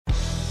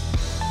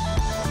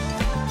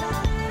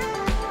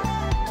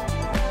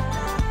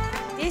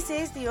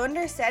is the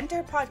Under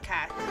Centre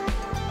podcast.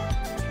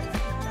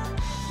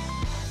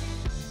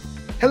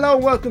 Hello,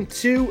 welcome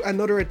to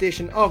another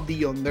edition of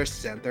the Under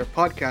Centre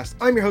podcast.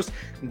 I'm your host,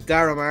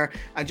 Dara Marr,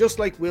 and just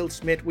like Will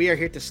Smith, we are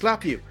here to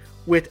slap you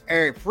with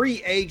our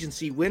free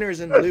agency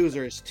winners and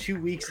losers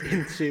 2 weeks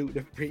into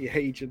the free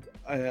agent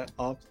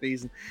off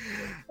season.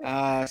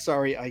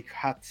 Sorry, I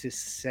had to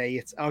say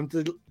it. I'm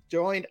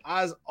joined,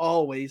 as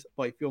always,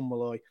 by Phil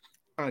Malloy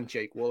and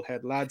Jake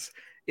Woolhead. Lads,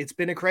 it's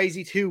been a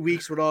crazy 2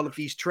 weeks with all of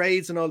these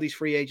trades and all these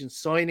free agent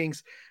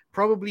signings.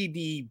 Probably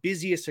the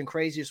busiest and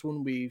craziest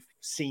one we've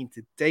seen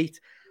to date.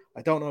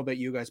 I don't know about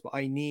you guys, but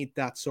I need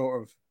that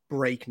sort of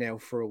break now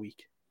for a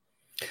week.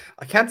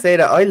 I can't say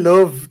that. I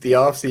love the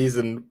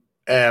off-season,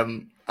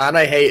 and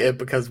I hate it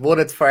because, one,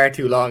 it's far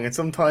too long, and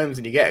sometimes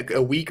when you get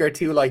a week or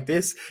two like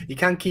this, you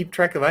can't keep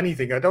track of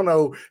anything. I don't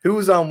know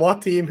who's on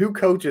what team, who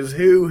coaches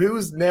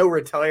who's now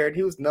retired,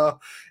 who's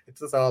not.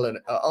 It's just all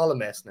a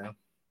mess now.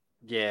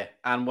 Yeah,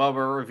 and while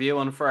we're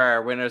reviewing for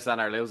our winners and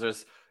our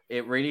losers,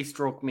 it really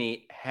struck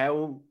me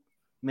how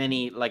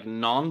many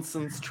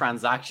nonsense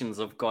transactions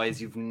of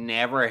guys you've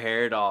never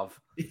heard of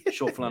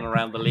shuffling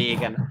around the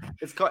league. And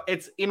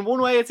it's in one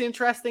way it's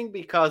interesting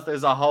because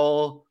there's a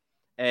whole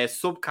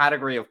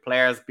subcategory of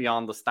players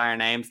beyond the star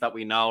names that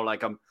we know.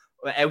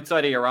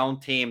 Outside of your own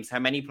teams, how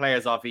many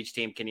players off each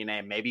team can you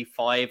name? Maybe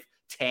 5,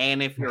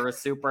 10 if you're a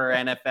super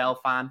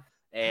NFL fan.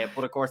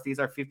 But of course, these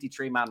are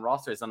 53-man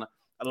rosters, and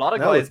a lot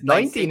of guys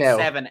play 6,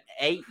 7,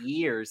 8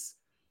 years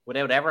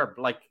without ever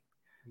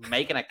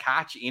making a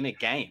catch in a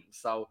game.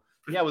 So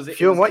yeah, it was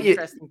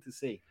interesting to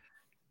see.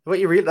 What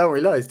you don't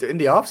realize in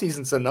the offseason,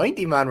 it's a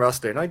 90-man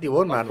roster,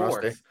 91-man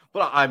roster.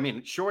 But I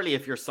mean, surely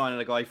if you're signing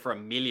a guy for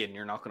 $1 million,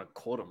 you're not going to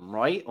cut him,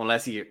 right?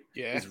 Unless he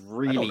is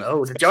really. I don't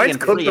know. The Giants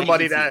cut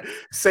somebody that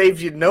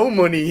saves you no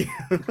money.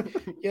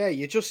 Yeah,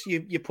 you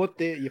put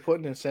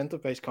an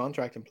incentive-based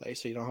contract in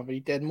place, so you don't have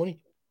any dead money.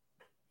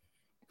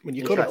 When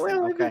you cut it,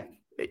 okay.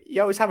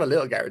 You always have a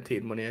little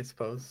guaranteed money, I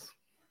suppose.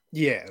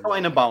 Yeah,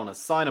 sign a bonus.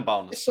 Signing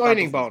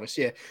bonus,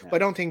 yeah. But I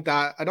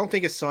don't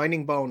think a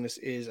signing bonus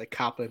is a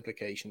cap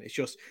implication. It's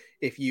just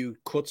if you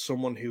cut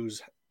someone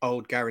who's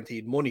owed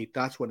guaranteed money,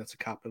 that's when it's a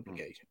cap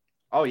implication.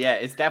 Oh yeah,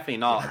 it's definitely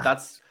not.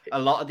 That's a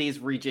lot of these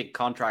rejig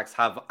contracts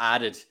have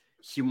added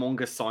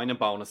humongous signing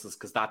bonuses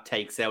because that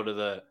takes out of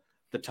the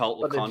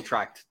total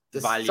contract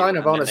value.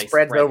 Signing bonus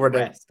spreads over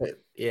the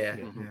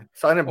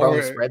signing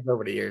bonus spreads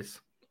over the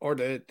years. Or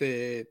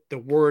the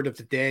word of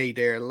the day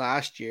there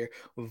last year,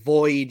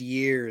 void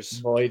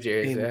years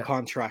in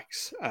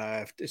contracts,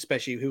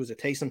 especially who was it,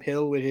 Taysom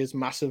Hill with his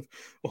massive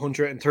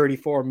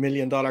 $134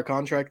 million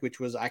contract, which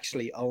was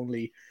actually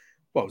only,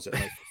 what was it,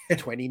 like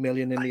 20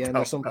 million in the end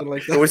or something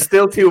like that? It was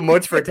still too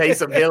much for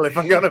Taysom Hill, if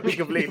I'm going to be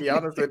completely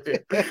honest with you.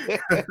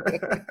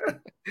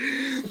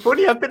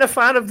 Funny, I've been a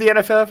fan of the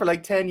NFL for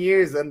 10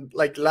 years, and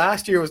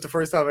last year was the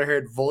first time I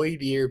heard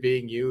void year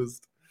being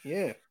used.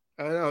 Yeah.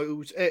 I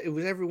know it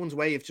was everyone's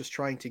way of just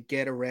trying to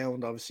get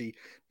around, obviously,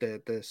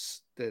 the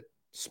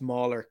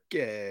smaller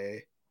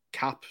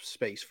cap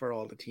space for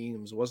all the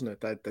teams, wasn't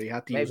it? That they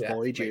had to use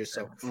void years,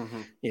 so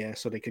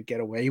so they could get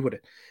away with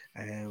it.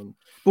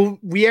 But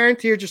we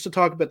aren't here just to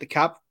talk about the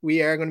cap.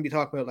 We are going to be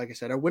talking about, like I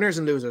said, our winners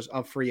and losers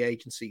of free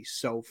agency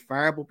so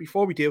far. But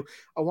before we do,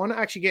 I want to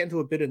actually get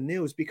into a bit of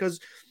news because,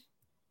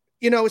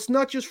 it's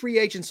not just free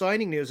agent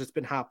signing news that's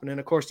been happening.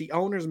 Of course, the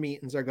owners'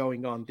 meetings are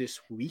going on this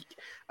week.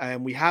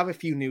 We have a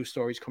few news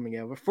stories coming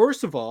out. But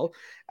first of all,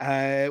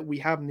 we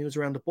have news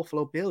around the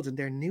Buffalo Bills, and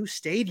their new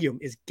stadium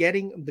is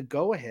getting the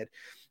go-ahead.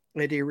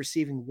 They're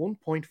receiving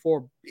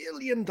 $1.4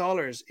 billion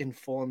in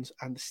funds,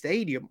 and the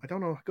stadium, I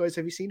don't know, guys,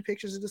 have you seen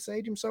pictures of the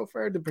stadium so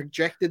far? The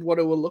projected what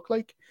it will look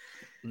like?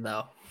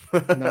 No.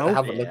 No? I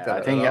haven't looked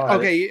at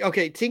it.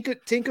 Okay.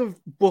 Think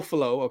of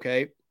Buffalo,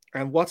 okay?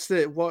 And what's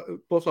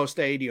Buffalo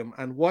Stadium?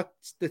 And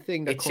what's the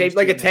thing that it's shaped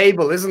like a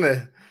table, isn't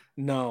it?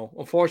 No,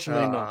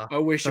 unfortunately not. I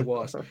wish it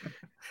was.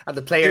 And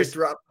the players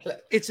drop.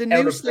 It's a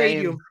new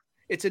stadium.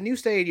 It's a new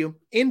stadium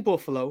in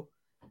Buffalo,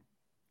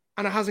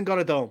 and it hasn't got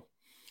a dome.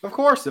 Of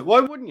course,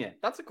 why wouldn't you?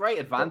 That's a great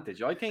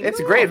advantage. I think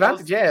it's a great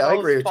advantage. Yeah, I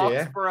agree with you.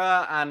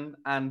 Foxborough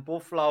and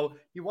Buffalo,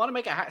 you want to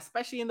make it hard,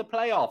 especially in the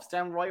playoffs,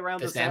 down right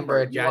around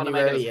December. You January, want to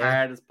make it as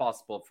hard as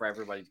possible for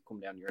everybody to come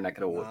down your neck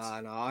of the woods.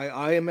 No,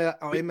 I am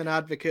an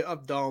advocate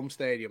of dome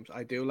stadiums.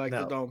 I do like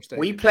the dome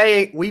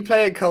stadiums. We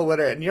play in cold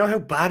weather, and you know how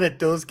bad it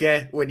does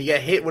get when you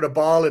get hit with a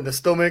ball in the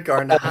stomach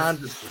or in the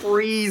hand. It's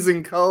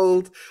freezing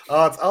cold.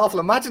 Oh, it's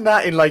awful. Imagine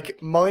that in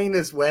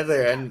minus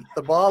weather, and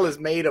the ball is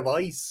made of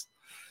ice.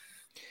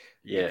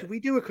 Yeah, we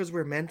do it because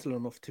we're mental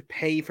enough to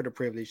pay for the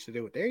privilege to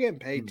do it. They're getting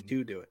paid to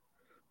do it.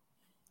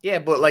 Yeah,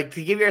 but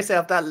to give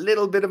yourself that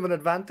little bit of an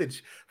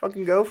advantage,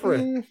 fucking go for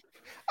it.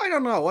 I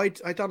don't know. I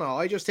don't know.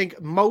 I just think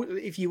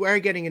if you are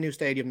getting a new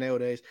stadium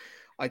nowadays,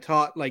 I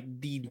thought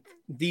the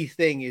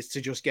thing is to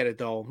just get a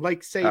dome.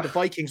 Say the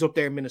Vikings up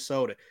there in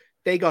Minnesota,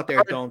 they got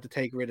their dome to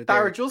take rid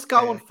of. Just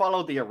go and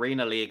follow the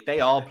Arena League.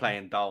 They all play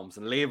in domes,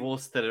 and leave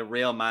us to the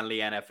real manly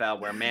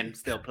NFL where men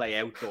still play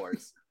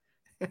outdoors.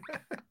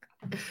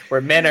 Where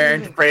men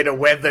aren't afraid of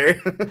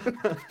weather.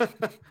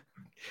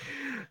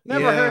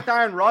 Never heard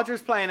Aaron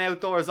Rodgers playing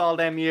outdoors all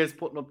them years,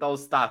 putting up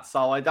those stats.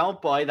 So I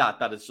don't buy that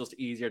it's just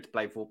easier to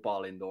play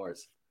football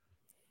indoors.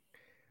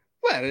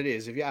 Well, it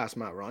is. If you ask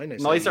Matt Ryan,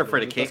 nicer for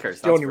the kickers.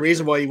 That's the only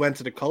reason why he went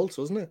to the Colts,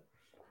 wasn't it?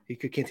 He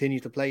could continue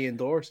to play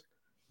indoors.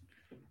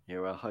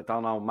 Yeah, well, I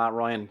don't know. Matt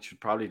Ryan should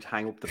probably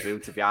hang up the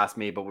boots if you ask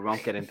me, but we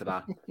won't get into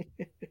that.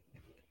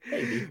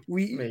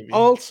 Maybe.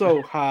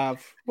 Also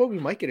have, well, we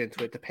might get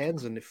into it.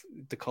 Depends on if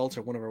the Colts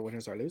are one of our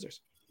winners or losers.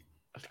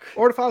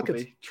 Or the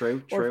Falcons.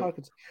 True. Or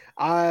Falcons.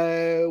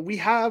 We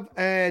have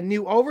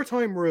new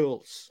overtime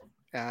rules.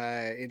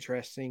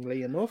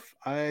 Interestingly enough,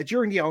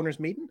 during the owners'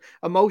 meeting,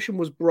 a motion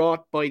was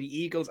brought by the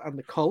Eagles and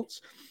the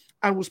Colts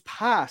and was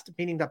passed,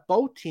 meaning that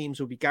both teams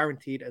will be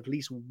guaranteed at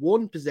least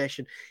one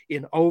possession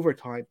in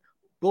overtime.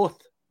 But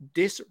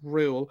this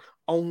rule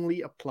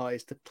only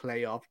applies to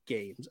playoff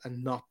games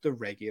and not the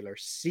regular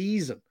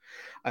season.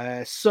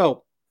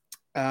 So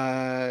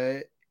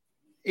if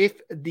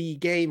the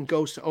game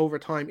goes to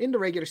overtime in the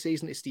regular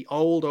season, it's the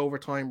old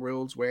overtime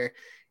rules where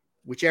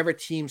whichever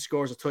team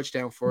scores a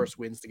touchdown first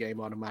wins the game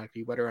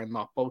automatically, whether or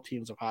not both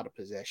teams have had a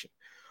possession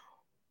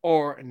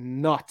or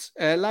not.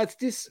 Lads,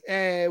 this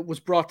was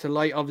brought to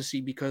light,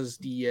 obviously, because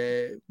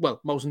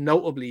most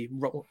notably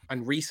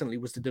and recently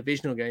was the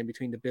divisional game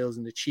between the Bills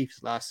and the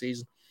Chiefs last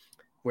season,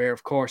 where,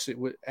 of course, it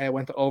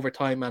went to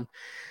overtime and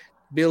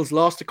Bills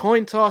lost the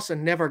coin toss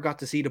and never got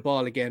to see the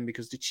ball again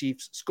because the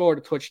Chiefs scored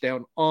a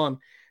touchdown on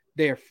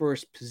their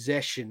first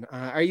possession.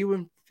 Are you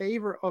in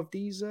favor of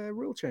these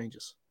rule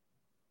changes?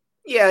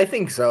 Yeah, I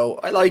think so.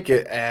 I like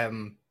it.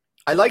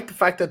 I like the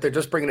fact that they're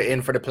just bringing it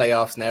in for the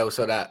playoffs now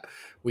so that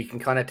we can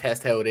kind of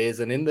test how it is.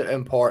 And in the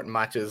important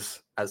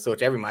matches, as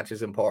such, every match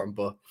is important.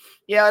 But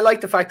yeah, I like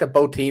the fact that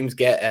both teams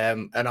get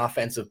an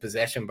offensive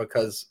possession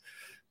because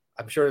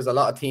I'm sure there's a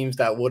lot of teams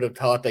that would have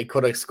thought they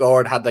could have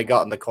scored had they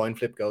gotten the coin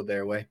flip go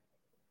their way.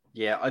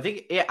 Yeah, I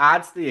think it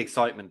adds to the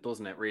excitement,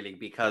 doesn't it, really?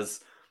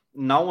 Because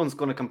no one's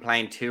going to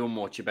complain too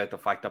much about the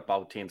fact that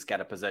both teams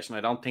get a possession.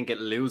 I don't think it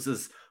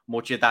loses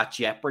much of that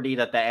jeopardy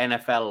that the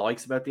NFL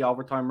likes about the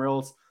overtime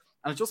rules.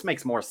 And it just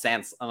makes more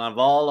sense. And of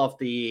all of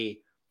the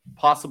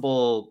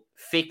possible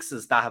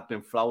fixes that have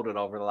been floated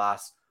over the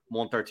last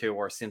month or two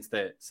or since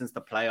the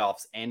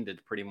playoffs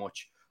ended pretty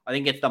much, I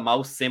think it's the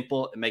most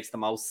simple, it makes the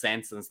most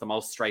sense, and it's the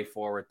most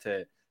straightforward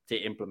to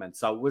implement.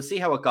 So we'll see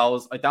how it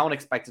goes. I don't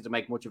expect it to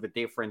make much of a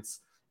difference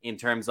in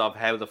terms of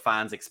how the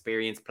fans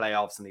experience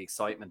playoffs and the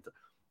excitement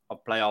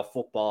of playoff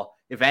football.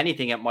 If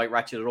anything, it might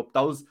ratchet it up.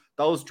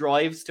 Those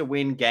drives to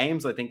win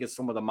games, I think, is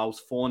some of the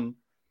most fun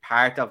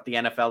part of the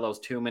NFL, those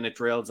 2-minute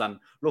drills. And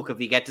look,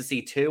 if you get to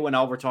see 2 in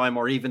overtime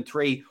or even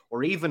 3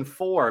 or even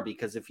 4,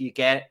 because if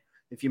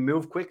you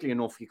move quickly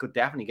enough, you could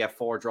definitely get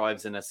 4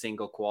 drives in a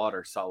single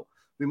quarter. So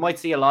we might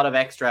see a lot of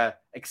extra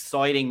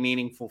exciting,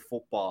 meaningful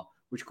football,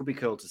 which could be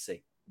cool to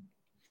see.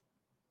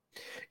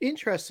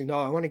 Interesting. No,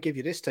 I want to give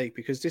you this take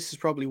because this is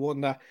probably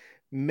one that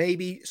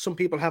maybe some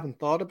people haven't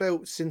thought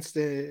about since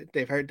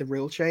they've heard the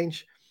rule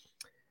change.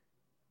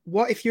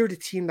 What if you're the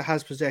team that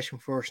has possession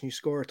first and you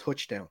score a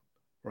touchdown,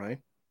 right?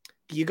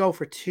 Do you go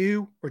for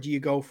 2 or do you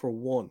go for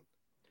 1?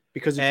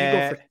 Because if you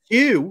go for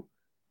 2,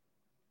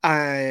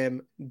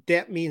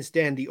 that means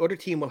then the other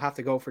team will have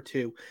to go for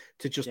 2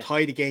 to just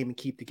tie the game and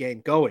keep the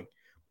game going.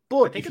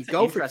 But if you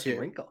go for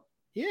 2,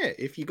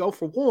 if you go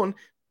for 1,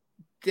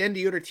 then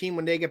the other team,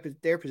 when they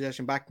get their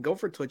possession back, can go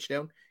for a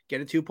touchdown,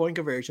 get a 2-point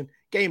conversion,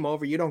 game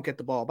over, you don't get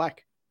the ball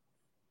back.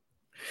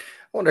 I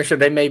wonder, should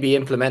they maybe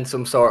implement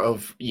some sort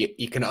of,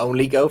 you can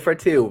only go for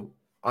 2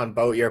 on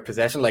both your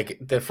possession? Like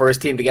the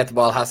first team to get the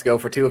ball has to go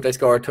for 2 if they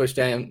score a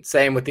touchdown.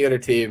 Same with the other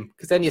team.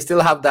 Because then you still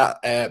have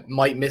that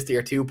might miss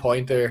your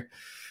 2-pointer.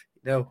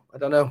 No, I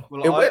don't know.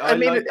 Well,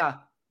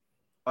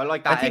 I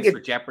like that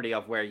extra jeopardy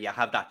of where you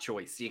have that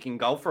choice. You can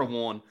go for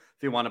 1 if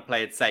you want to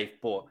play it safe,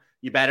 but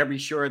you better be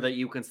sure that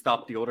you can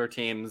stop the other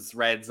team's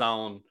red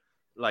zone,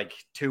 like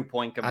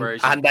 2-point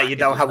conversion. And that you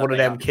don't have one of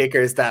them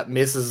kickers that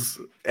misses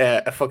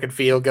a fucking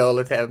field goal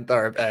attempt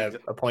or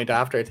a point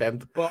after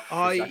attempt. But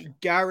I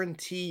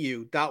guarantee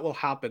you that will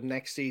happen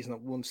next season at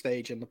one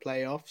stage in the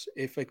playoffs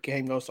if a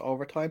game goes to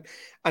overtime.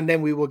 And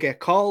then we will get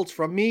calls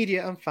from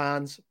media and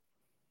fans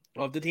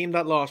of the team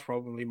that lost,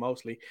 probably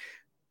mostly,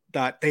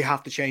 that they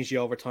have to change the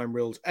overtime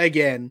rules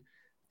again.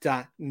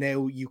 That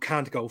now you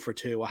can't go for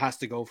 2, it has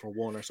to go for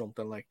 1 or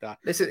something like that.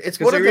 Listen, it's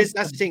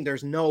that's the thing.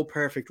 There's no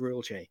perfect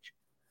rule change.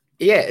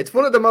 Yeah, it's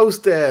one of the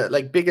most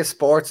biggest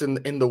sports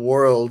in the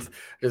world.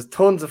 There's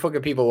tons of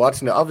fucking people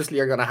watching it. Obviously,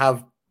 you're gonna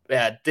have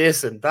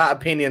this and that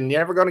opinion. You're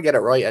never gonna get it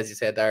right, as you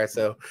said there.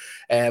 So,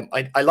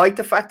 I like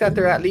the fact that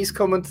they're at least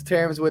coming to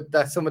terms with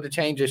that. Some of the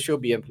changes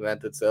should be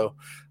implemented. So,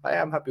 I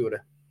am happy with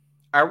it.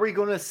 Are we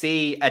gonna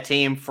see a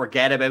team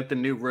forget about the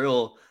new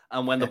rule?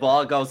 And when the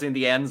ball goes in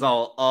the end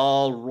zone,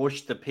 all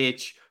rush the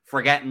pitch,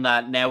 forgetting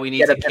that now we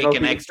need to kick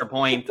an extra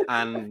point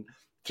and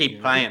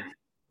keep playing.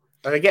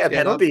 Or they get a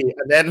penalty,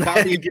 and then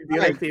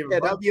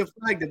that'll be a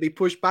flag that they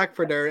push back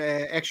for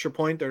their extra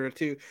point or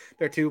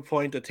their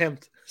 2-point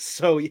attempt.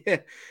 So yeah,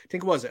 I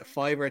think was it a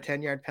 5 or a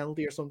 10-yard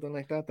penalty or something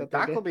like that.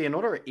 That could be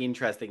another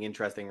interesting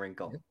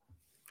wrinkle.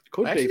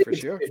 Could be for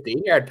sure.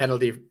 15-yard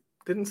penalty.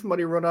 Didn't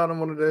somebody run on in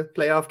one of the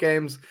playoff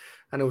games?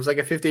 And it was like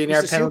a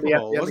 15-yard penalty.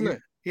 Bowl, wasn't it?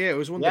 Yeah, it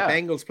was one of the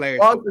Bengals players.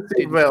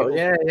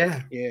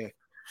 Yeah.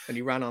 And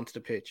he ran onto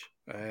the pitch.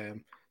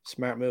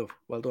 Smart move.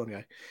 Well done,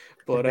 guy.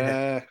 But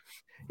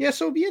yeah,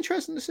 so it'll be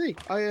interesting to see.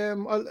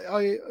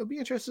 I'll be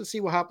interested to see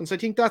what happens. I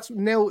think that's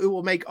now it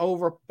will make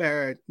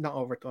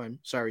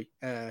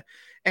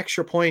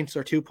extra points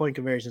or 2-point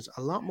conversions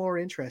a lot more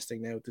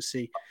interesting now to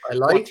see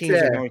what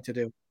teams are going to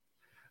do.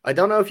 I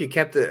don't know if you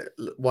kept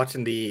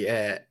watching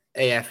the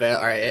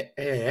AFL or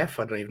AAF,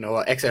 I don't even know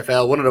what,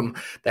 XFL, one of them,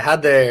 they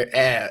had their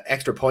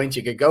extra points.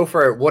 You could go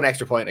for 1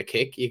 extra point a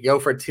kick, you could go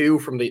for 2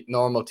 from the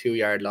normal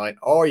 2-yard line,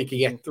 or you could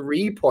get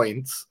 3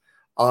 points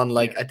on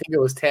I think it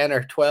was 10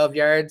 or 12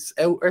 yards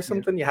out or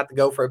something. You had to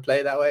go for a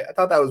play that way. I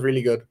thought that was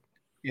really good.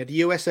 Yeah,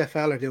 the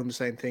USFL are doing the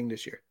same thing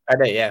this year. Are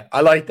they? Yeah,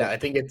 I like that. I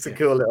think it's a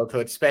cool little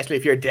touch, especially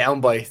if you're down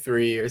by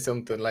 3 or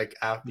something, like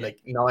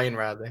 9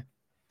 rather.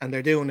 And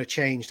they're doing a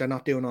change. They're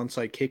not doing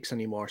onside kicks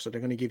anymore, so they're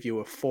going to give you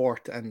a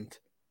 4th and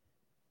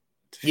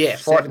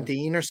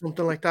 17 or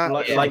something like that,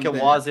 like it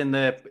was in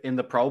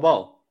the Pro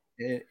Bowl.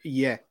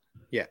 Yeah.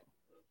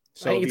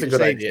 So I think it's a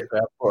good idea.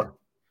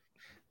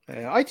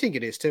 I think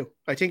it is too.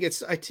 Is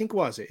it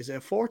a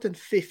 4th and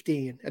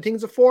 15? I think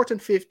it's a 4th and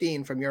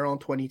 15 from your own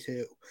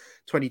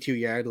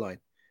 22-yard line.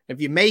 If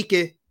you make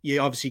it,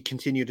 you obviously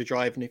continue to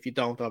drive, and if you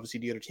don't,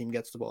 obviously the other team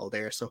gets the ball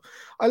there. So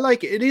I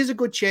like it. It is a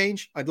good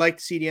change. I'd like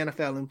to see the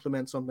NFL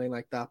implement something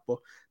like that, but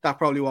that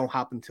probably won't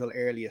happen till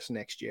earliest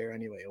next year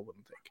anyway, I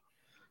wouldn't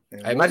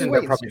think. I imagine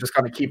they're probably just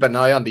going to keep an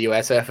eye on the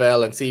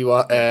USFL and see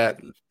what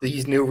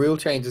these new rule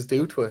changes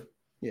do to it.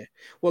 Yeah.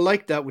 Well,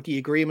 like that with the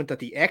agreement that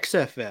the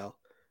XFL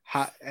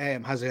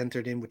has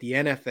entered in with the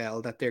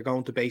NFL, that they're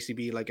going to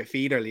basically be like a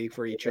feeder league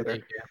for each other.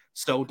 Yeah.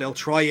 So they'll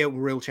try out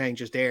rule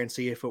changes there and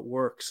see if it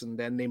works, and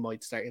then they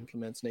might start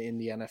implementing it in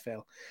the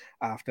NFL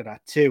after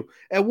that too.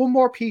 One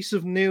more piece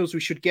of news we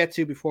should get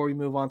to before we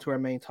move on to our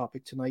main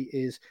topic tonight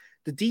is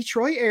the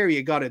Detroit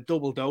area got a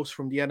double dose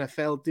from the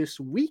NFL this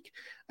week.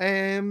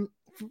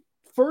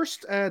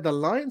 First, the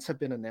Lions have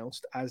been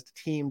announced as the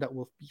team that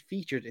will be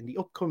featured in the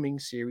upcoming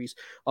series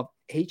of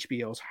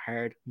HBO's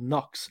Hard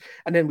Knocks.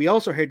 And then we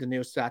also heard the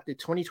news that the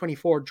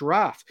 2024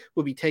 draft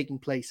will be taking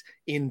place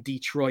in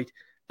Detroit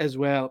as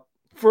well.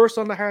 First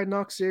on the Hard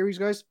Knocks series,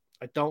 guys,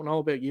 I don't know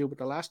about you, but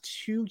the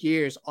last 2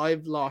 years,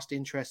 I've lost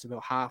interest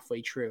about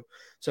halfway through.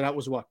 So that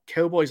was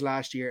Cowboys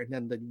last year, and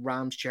then the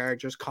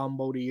Rams-Chargers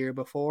combo the year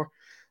before.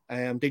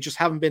 They just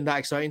haven't been that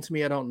exciting to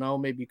me. I don't know,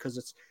 maybe because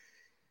it's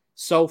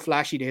so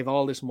flashy. They have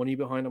all this money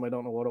behind them. I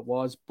don't know what it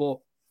was, but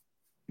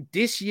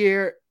this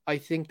year I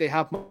think they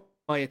have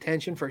my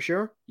attention for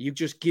sure. You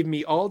just give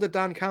me all the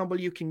Dan Campbell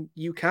you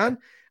can,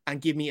 and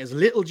give me as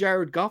little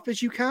Jared Goff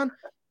as you can.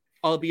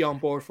 I'll be on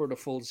board for the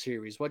full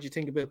series. What do you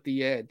think about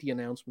the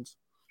announcements?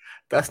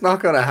 That's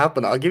not going to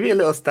happen. I'll give you a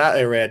little stat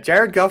I read.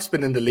 Jared Goff's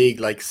been in the league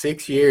like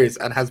 6 years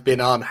and has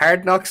been on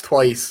Hard Knocks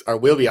twice, or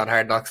will be on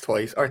Hard Knocks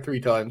twice, or 3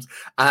 times,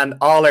 and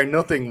All or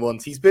Nothing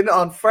once. He's been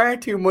on far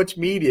too much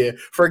media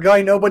for a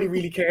guy nobody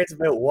really cares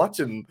about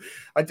watching.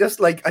 I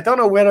don't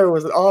know whether it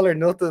was All or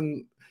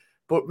Nothing,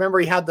 but remember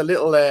he had the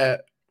little,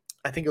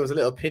 I think it was a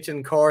little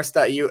pitching course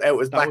that out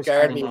his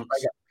backyard.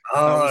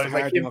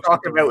 Like him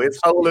talking about his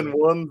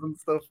hole-in-ones and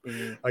stuff.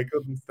 Yeah. I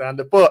couldn't stand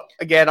it. But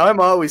again,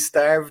 I'm always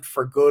starved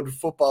for good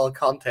football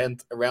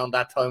content around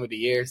that time of the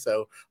year,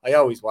 so I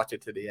always watch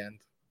it to the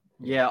end.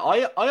 Yeah,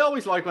 I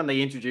always like when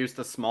they introduce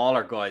the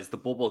smaller guys, the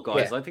bubble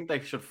guys. Yeah. I think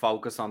they should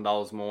focus on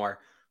those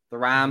more. The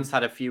Rams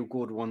had a few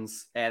good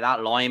ones. That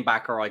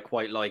linebacker I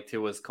quite liked,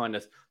 who was kind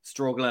of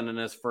struggling in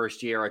his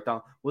first year. I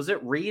thought, was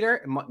it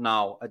Reader?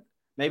 No,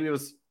 maybe it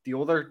was the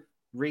other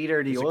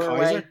Reader the other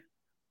way.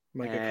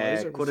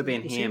 Could have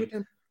been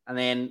him. And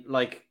then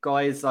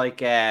guys like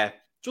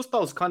just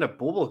those kind of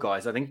bubble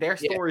guys. I think their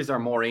stories are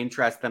more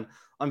interesting.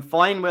 I'm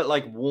fine with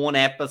one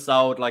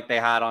episode like they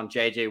had on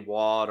JJ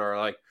Watt,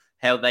 or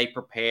how they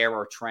prepare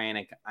or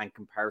train and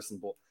comparison,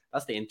 but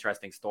that's the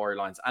interesting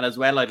storylines. And as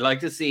well, I'd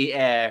like to see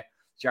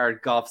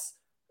Jared Goff's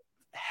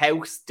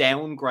house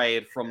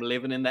downgrade from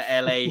living in the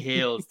LA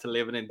Hills to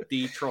living in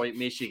Detroit,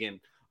 Michigan.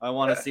 I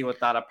want to see what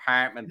that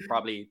apartment,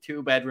 probably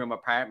 2-bedroom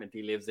apartment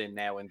he lives in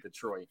now in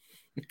Detroit.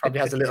 Probably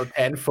has a little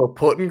 10-foot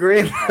putting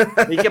green.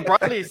 He can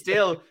probably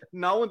still,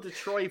 knowing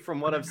Detroit from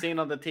what I've seen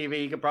on the TV,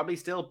 he could probably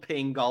still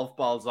ping golf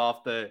balls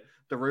off the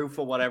roof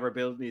of whatever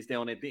building he's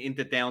doing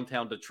into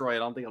downtown Detroit. I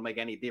don't think it'll make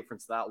any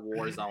difference to that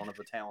war zone of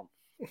a town.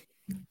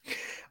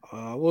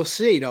 We'll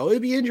see though.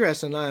 It'll be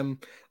interesting.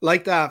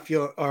 Like that.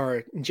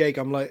 Jake,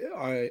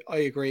 I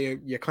agree.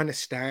 You're kind of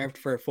starved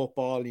for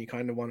football, and you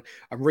kind of want.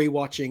 I'm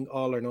rewatching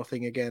All or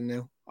Nothing again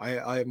now.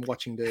 I'm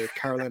watching the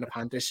Carolina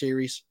Panthers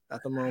series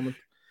at the moment.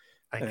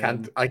 I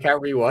can't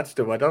rewatch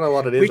them. I don't know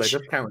what it is. I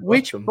just can't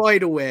watch them. By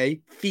the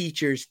way,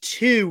 features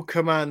 2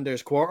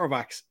 Commanders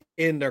quarterbacks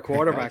in their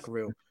quarterback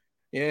room.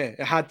 Yeah, it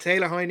had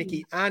Taylor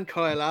Heineke and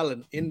Kyle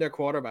Allen in their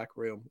quarterback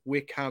room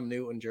with Cam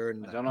Newton during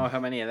that. I don't know how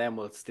many of them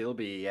will still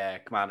be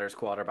Commanders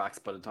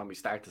quarterbacks by the time we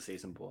start the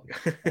season, but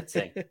let's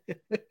see.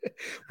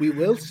 We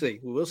will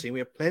see. We will see. We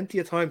have plenty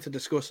of time to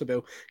discuss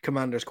about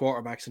Commanders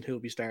quarterbacks and who'll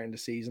be starting the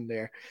season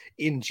there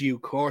in due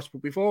course.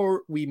 But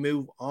before we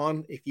move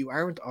on, if you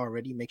aren't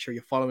already, make sure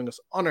you're following us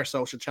on our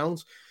social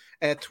channels.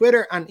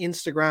 Twitter and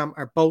Instagram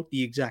are both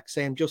the exact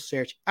same. Just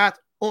search at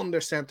Under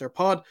Center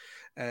Pod.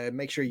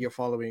 Make sure you're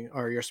following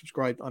or you're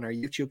subscribed on our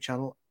YouTube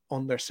channel,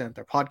 Under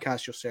Center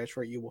Podcast. Just search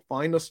for it. You will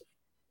find us.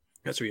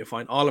 That's where you'll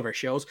find all of our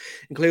shows,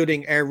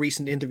 including our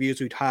recent interviews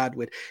we've had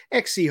with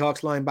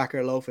ex-Seahawks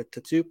linebacker Lofa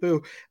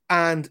Tatupu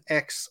and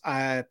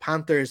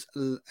ex-Panthers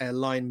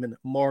lineman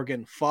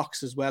Morgan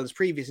Fox, as well as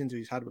previous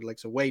interviews had with like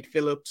Wade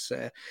Phillips.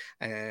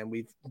 And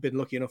we've been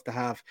lucky enough to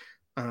have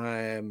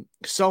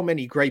so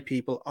many great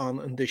people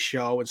on this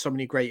show and so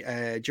many great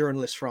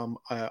journalists from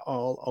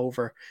all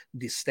over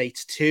the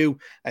States too,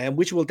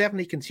 which will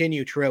definitely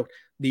continue throughout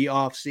the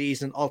off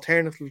season.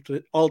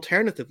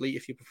 Alternatively,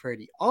 if you prefer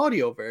the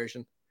audio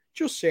version,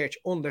 just search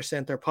Under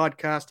Center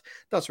Podcast.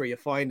 That's where you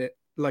find it.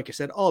 Like I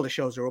said, all the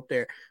shows are up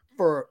there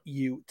for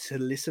you to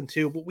listen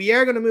to. But we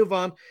are going to move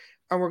on,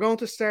 and we're going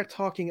to start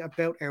talking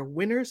about our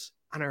winners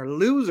and our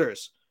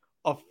losers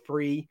of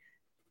free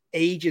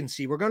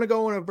agency. We're going to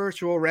go on a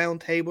virtual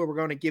roundtable. We're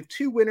going to give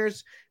 2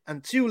 winners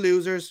and 2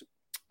 losers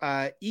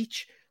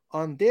each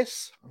on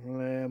this.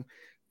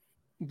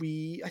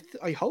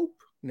 I hope.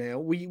 Now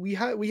we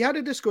had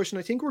a discussion.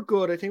 I think we're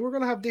good. I think we're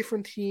going to have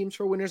different teams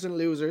for winners and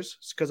losers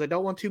because I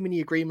don't want too many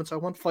agreements. I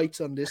want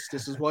fights on this.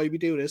 This is why we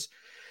do this.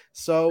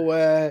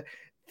 So,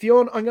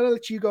 Fionn, I'm going to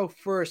let you go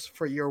first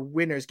for your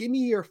winners. Give me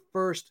your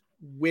first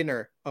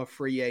winner of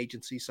free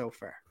agency so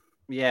far.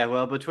 Yeah,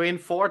 well, between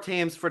 4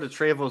 teams for the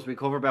 3 of us, we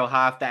cover about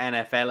half the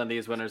NFL in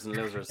these winners and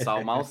losers.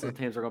 So most of the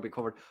teams are going to be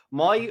covered.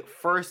 My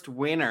first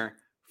winner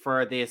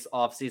for this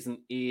offseason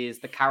is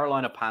the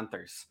Carolina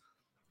Panthers.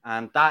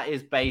 And that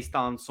is based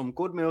on some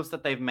good moves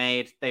that they've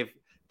made.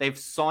 They've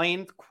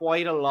signed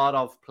quite a lot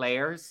of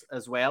players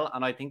as well,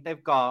 and I think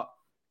they've got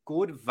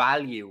good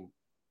value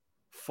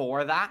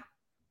for that.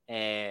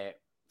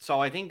 So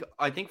I think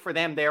for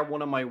them, they're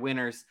one of my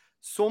winners.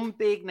 Some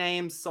big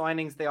names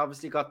signings. They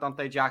obviously got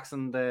Dante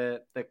Jackson,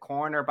 the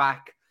cornerback.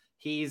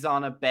 He's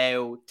on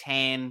about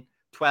 10,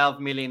 12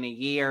 million a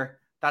year.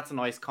 That's a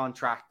nice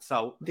contract.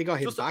 So they got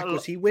him back.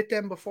 Was he with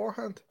them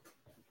beforehand?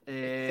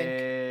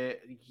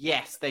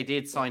 Yes, they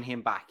did sign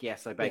him back.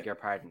 Yes, I beg your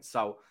pardon.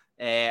 So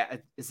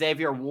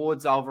Xavier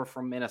Woods over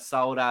from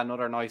Minnesota,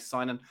 another nice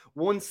signing.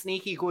 One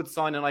sneaky good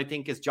signing, I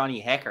think, is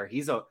Johnny Hekker.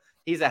 He's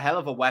a hell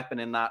of a weapon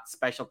in that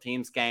special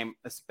teams game,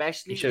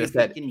 especially. You should have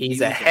said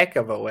he's a heck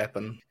of a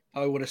weapon.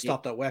 I would have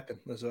stopped that weapon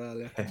as well.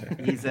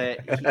 Yeah.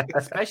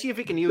 Especially if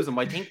he can use him.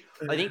 I think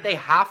they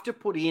have to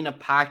put in a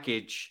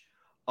package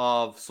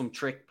of some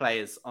trick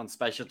plays on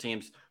special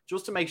teams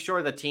just to make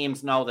sure the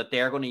teams know that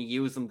they're going to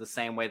use him the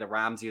same way the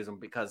Rams use him,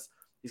 because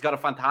he's got a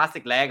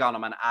fantastic leg on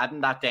him, and adding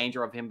that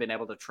danger of him being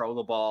able to throw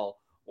the ball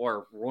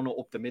or run it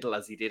up the middle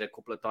as he did a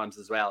couple of times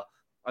as well.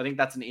 I think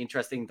that's an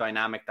interesting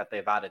dynamic that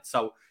they've added.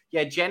 So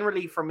yeah,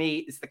 generally for me,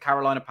 it's the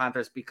Carolina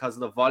Panthers because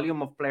of the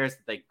volume of players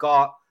that they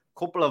got, a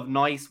couple of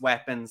nice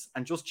weapons,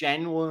 and just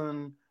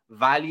genuine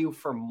value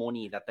for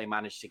money that they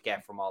managed to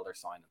get from all their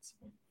signings.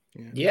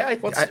 Yeah.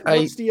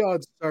 What's the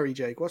odds? Sorry,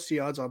 Jake. What's the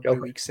odds on by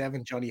week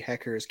 7 Johnny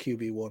Hekker is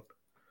QB1?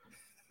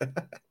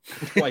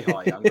 Quite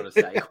high, I'm going to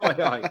say. Quite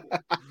high.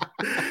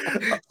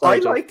 I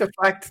like the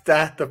fact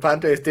that the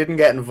Panthers didn't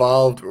get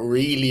involved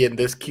really in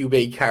this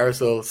QB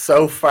carousel.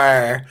 So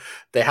far,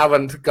 they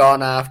haven't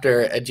gone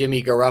after a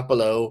Jimmy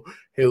Garoppolo,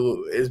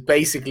 who is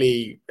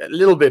basically a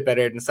little bit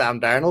better than Sam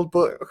Darnold.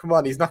 But come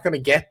on, he's not going to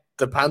get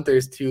the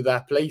Panthers to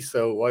that place,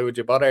 so why would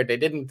you bother? They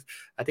didn't.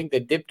 I think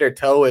they dipped their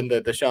toe in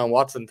the Deshaun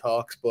Watson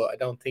talks, but I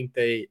don't think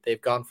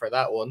they've gone for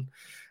that one.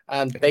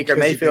 And Baker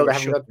Mayfield, they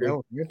haven't got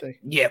through.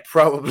 Yeah,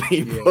 probably.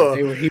 Yeah,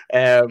 but, he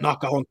not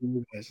going to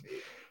move this.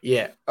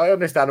 Yeah,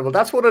 understandable.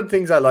 That's one of the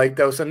things I like,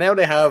 though. So now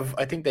they have,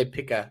 I think they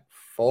pick a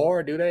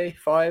 4, do they?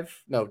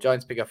 5? No,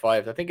 Giants pick a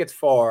 5. I think it's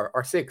 4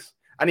 or 6.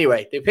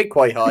 Anyway, they pick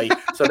quite high,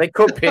 so they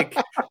could pick.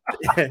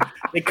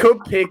 They could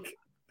pick.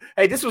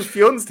 Hey, this was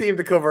Fionn's team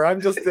to cover.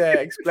 I'm just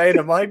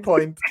explaining my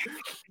point.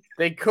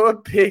 They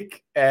could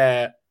pick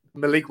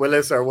Malik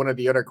Willis or one of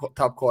the other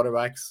top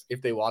quarterbacks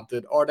if they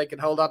wanted, or they can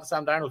hold on to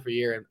Sam Darnold for a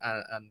year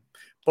and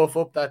buff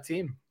up that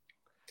team.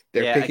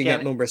 They're picking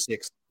at number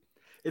 6.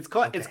 It's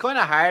kind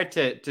of hard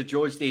to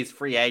judge these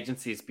free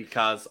agencies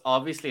because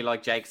obviously,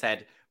 like Jake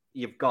said,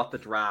 you've got the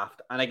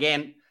draft. And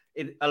again,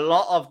 a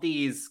lot of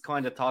these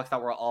kind of talks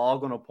that we're all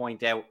going to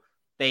point out,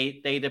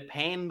 they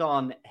depend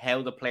on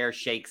how the player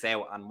shakes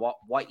out and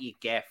what you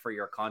get for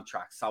your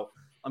contract. So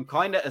I'm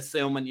kind of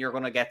assuming you're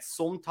going to get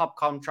some top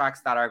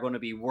contracts that are going to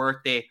be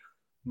worth it.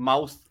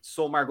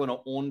 Some are going to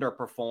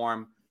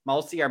underperform.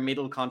 Most of your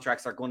middle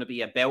contracts are going to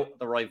be about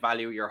the right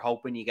value. You're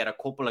hoping you get a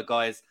couple of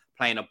guys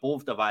playing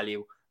above the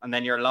value. And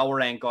then your lower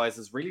end guys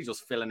is really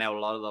just filling out. A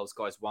lot of those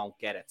guys won't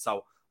get it.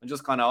 So I'm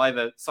just I have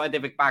a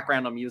scientific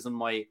background. I'm using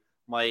my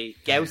my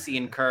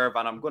Gaussian curve,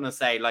 and I'm going to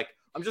say, like,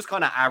 I'm just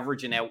kind of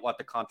averaging out what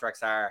the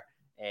contracts are.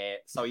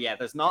 So yeah,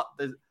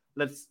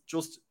 let's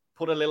just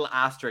put a little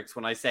asterisk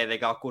when I say they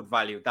got good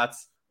value.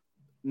 That's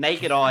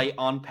naked eye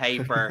on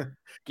paper,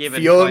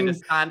 given kind of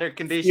standard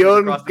conditions.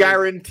 Young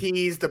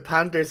guarantees the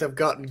Panthers have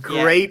gotten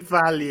great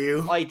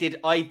value. I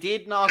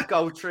did not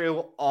go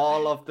through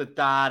all of the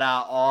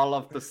data, all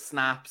of the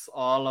snaps,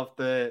 all of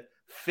the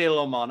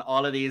film on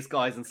all of these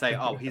guys and say,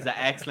 oh, he's an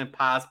excellent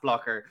pass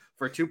blocker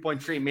for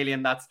 2.3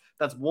 million. That's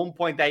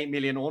 1.8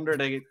 million under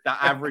the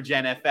average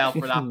NFL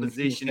for that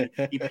position.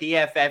 He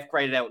PFF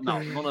graded out.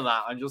 No, none of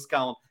that. I'm just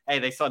going, hey,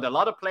 they signed a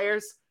lot of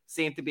players.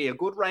 Seem to be a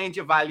good range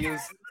of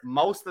values.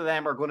 Most of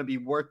them are going to be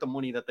worth the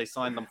money that they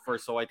signed them for.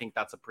 So I think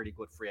that's a pretty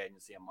good free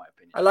agency, in my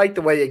opinion. I like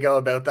the way you go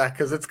about that,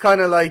 because it's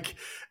kind of like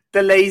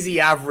the lazy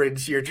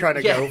average you're trying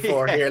to go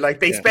for here. Like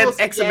they spent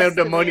X amount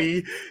of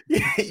money.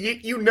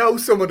 You know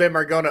some of them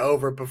are going to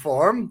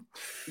overperform.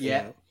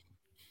 Yeah.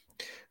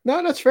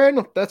 No, that's fair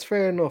enough. That's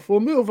fair enough.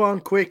 We'll move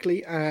on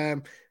quickly.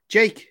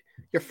 Jake,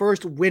 your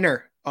first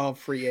winner of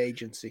free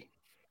agency.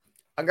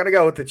 I'm going to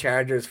go with the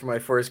Chargers for my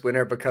first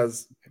winner,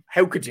 because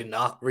how could you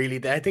not, really?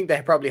 I think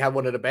they probably have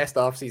one of the best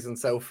off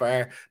seasons so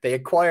far. They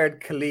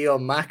acquired Khalil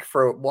Mack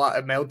for what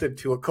amounted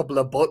to a couple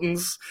of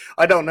buttons.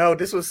 I don't know.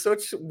 This was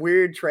such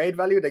weird trade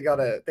value.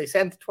 They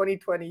sent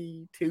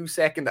 2022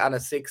 second and a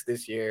sixth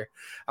this year,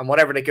 and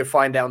whatever they could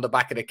find down the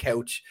back of the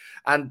couch.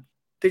 And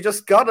they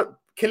just got it.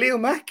 Khalil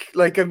Mack,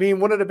 like, I mean,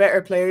 one of the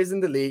better players in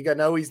the league. I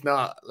know he's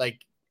not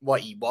like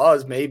what he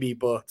was maybe,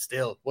 but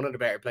still one of the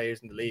better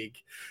players in the league.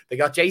 They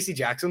got JC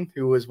Jackson,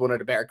 who was one of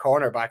the better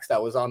cornerbacks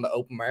that was on the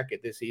open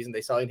market this season. They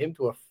signed him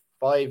to a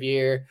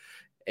 5-year,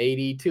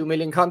 $82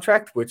 million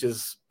contract, which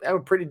is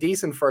pretty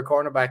decent for a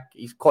cornerback.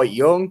 He's quite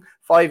young.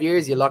 5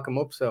 years, you lock him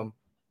up, so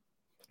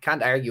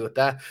can't argue with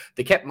that.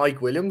 They kept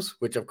Mike Williams,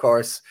 which of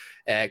course,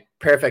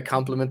 perfect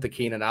compliment to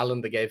Keenan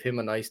Allen. They gave him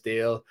a nice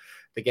deal.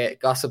 They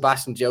got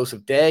Sebastian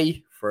Joseph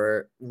Day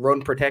for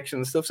run protection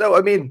and stuff. So,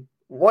 I mean,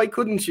 why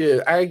couldn't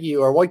you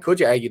argue, or why could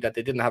you argue that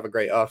they didn't have a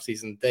great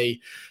offseason?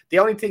 The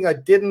only thing I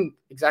didn't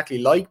exactly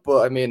like,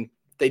 but I mean,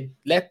 they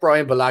let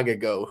Brian Bulaga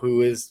go,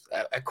 who is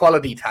a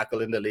quality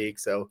tackle in the league.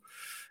 So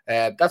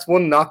that's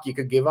one knock you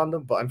could give on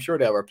them, but I'm sure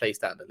they'll replace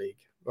that in the league,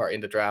 or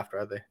in the draft,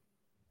 rather.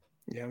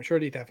 Yeah, I'm sure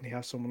they definitely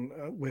have someone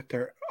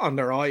on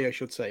their eye, I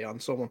should say, on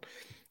someone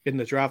in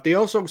the draft. They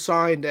also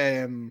signed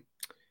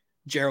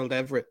Gerald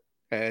Everett,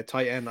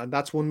 tight end, and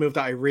that's one move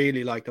that I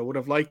really liked. I would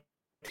have liked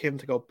him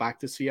to go back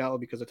to Seattle,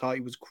 because I thought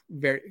he was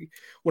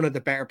one of the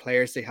better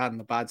players they had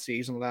in a bad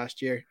season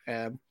last year.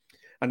 And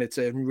it's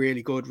a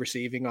really good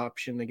receiving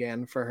option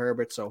again for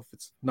Herbert. So if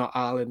it's not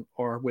Allen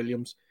or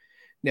Williams,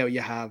 now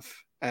you have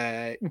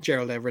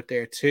Gerald Everett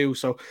there too.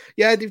 So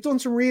yeah, they've done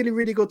some really,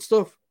 really good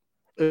stuff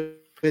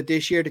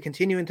this year. They're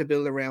continuing to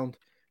build around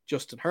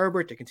Justin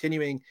Herbert. They're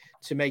continuing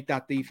to make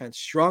that defense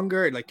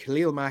stronger, like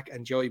Khalil Mack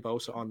and Joey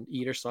Bosa on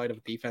either side of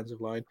the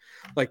defensive line.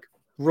 Like,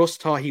 Russ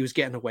thought he was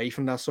getting away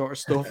from that sort of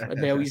stuff,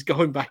 and now he's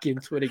going back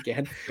into it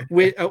again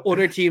with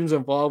other teams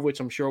involved, which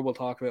I'm sure we'll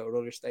talk about at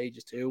other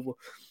stages too. But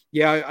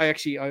yeah,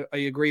 I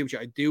agree with you.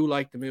 I do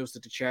like the moves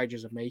that the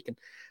Chargers are making.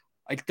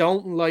 I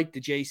don't like the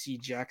JC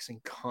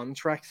Jackson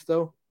contract,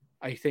 though.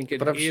 I think they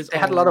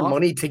had a lot of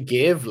money to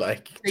give.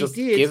 Like, just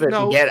give it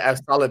and get a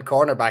solid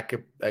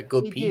cornerback, a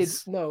good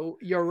piece. No,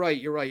 you're right.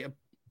 You're right.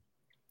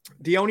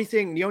 The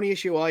only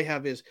issue I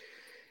have is,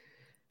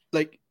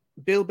 like,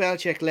 Bill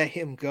Belichick let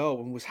him go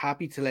and was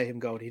happy to let him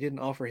go. He didn't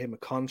offer him a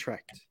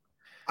contract.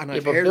 And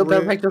I've heard Bill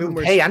Belichick doesn't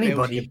pay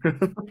anybody.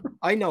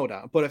 I know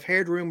that, but I've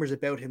heard rumors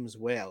about him as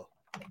well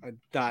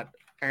that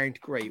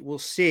aren't great. We'll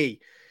see.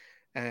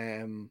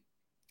 And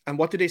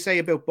what do they say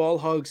about ball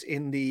hogs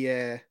in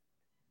the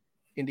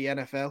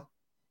NFL?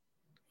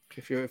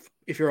 If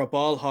you're a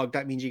ball hog,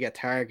 that means you get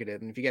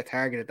targeted, and if you get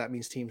targeted, that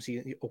means teams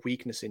see a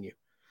weakness in you.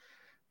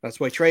 That's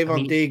why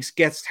Trayvon Diggs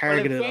gets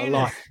targeted a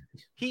lot.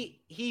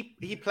 He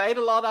played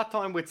a lot that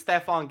time with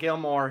Stephon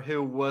Gilmore,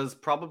 who was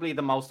probably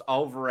the most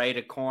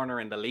overrated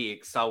corner in the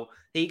league. So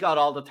he got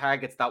all the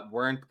targets that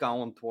weren't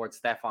going towards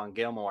Stephon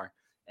Gilmore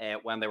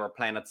when they were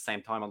playing at the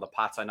same time on the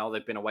Pats. I know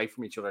they've been away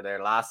from each other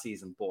there last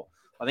season, but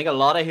I think a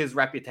lot of his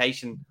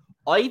reputation,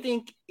 I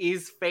think,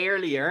 is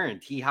fairly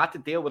earned. He had to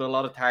deal with a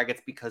lot of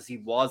targets because he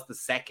was the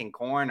second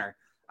corner,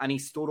 and he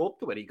stood up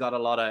to it. He got a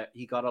lot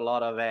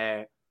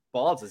of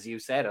balls, as you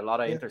said, a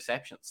lot of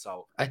interceptions.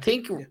 So I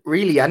think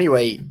really,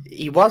 anyway,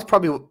 he was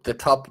probably the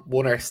top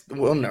one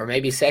or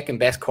maybe second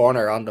best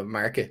corner on the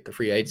market, the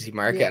free agency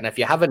market. Yeah. And if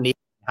you have a need,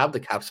 have the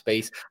cap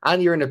space,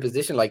 and you're in a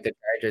position like the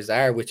Chargers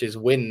are, which is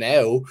win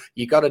now,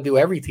 you got to do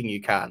everything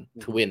you can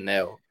to win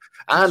now.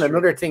 And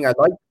another thing I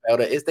like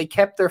about it is they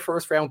kept their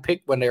first round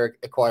pick when they were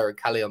acquiring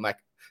Khalil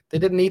Mack. They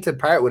didn't need to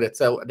part with it.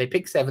 So they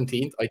picked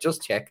 17th. I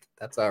just checked.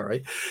 That's all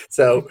right.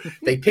 So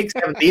they picked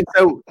 17th.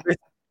 So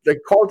they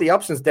called the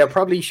options. They'll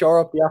probably shore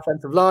up the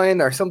offensive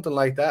line or something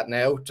like that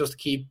now, just to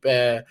keep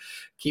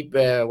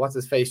what's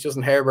his face,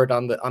 Justin Herbert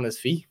on his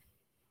feet.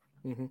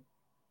 Mm-hmm.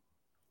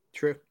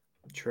 True.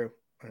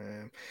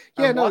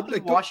 What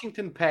did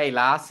Washington pay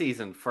last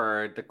season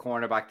for the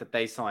cornerback that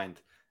they signed?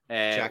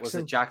 Was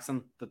it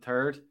Jackson the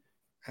third?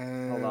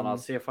 Hold on, I'll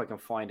see if I can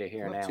find it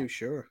here now. Not too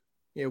sure.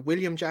 Yeah,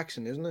 William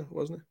Jackson, isn't it?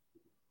 Wasn't it?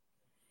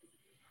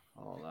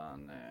 Hold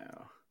on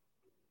now.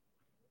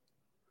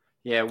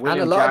 Yeah,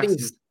 William Jackson.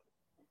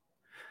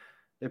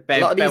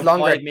 About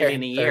 $5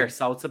 million a year,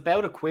 so it's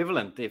about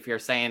equivalent if you're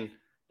saying,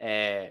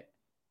 or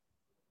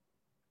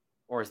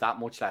is that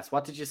much less?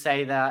 What did you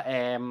say that?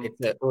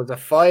 It was a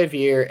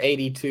 5-year,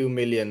 82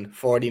 million,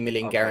 40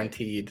 million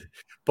guaranteed.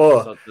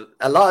 But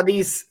a lot of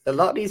these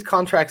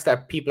contracts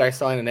that people are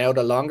signing out,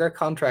 a longer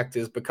contract,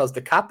 is because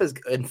the cap is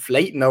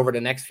inflating over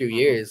the next few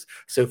years.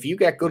 So if you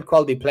get good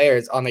quality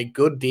players on a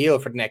good deal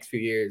for the next few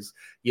years,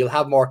 you'll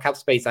have more cap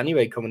space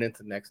anyway coming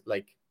into the next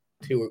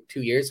 2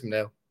 years from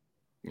now.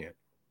 Yeah.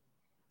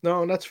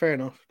 No, that's fair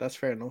enough.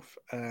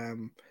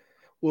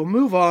 We'll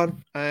move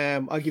on.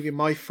 I'll give you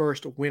my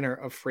first winner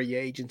of free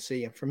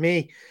agency. And for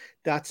me,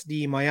 that's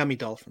the Miami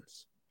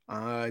Dolphins.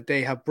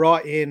 They have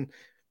brought in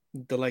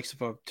the likes of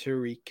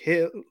Tyreek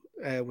Hill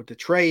with the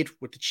trade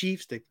with the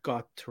Chiefs. They've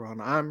got Teron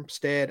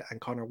Armstead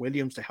and Connor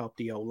Williams to help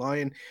the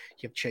O-line.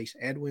 You have Chase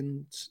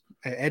Edmonds,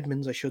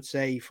 I should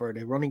say, for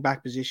the running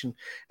back position.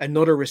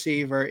 Another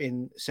receiver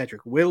in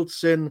Cedric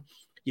Wilson.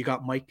 You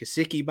got Mike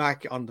Gesicki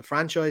back on the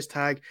franchise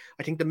tag.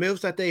 I think the moves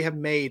that they have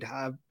made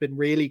have been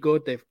really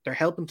good. They're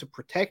helping to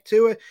protect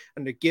Tua,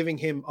 and they're giving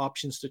him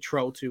options to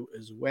throw to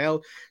as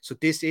well. So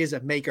this is a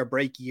make or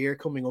break year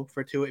coming up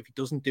for Tua. If he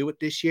doesn't do it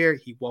this year,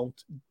 he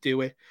won't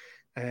do it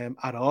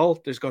at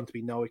all. There's going to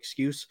be no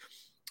excuse.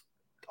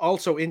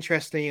 Also,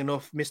 interestingly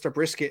enough, Mr.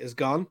 Brisket is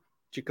gone.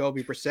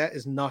 Jacoby Brissett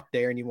is not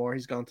there anymore.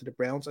 He's gone to the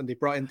Browns, and they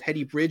brought in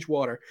Teddy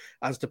Bridgewater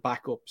as the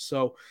backup.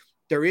 So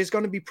there is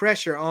going to be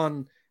pressure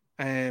on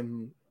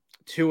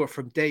Tua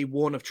from day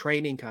one of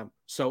training camp.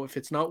 So if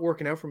it's not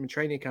working out from a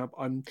training camp,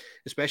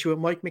 especially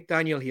with Mike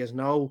McDaniel, he has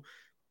no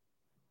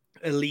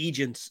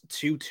allegiance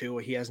to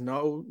Tua. He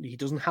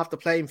doesn't have to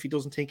play him if he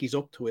doesn't think he's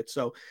up to it.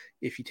 So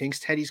if he thinks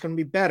Teddy's going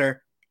to be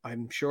better,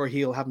 I'm sure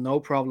he'll have no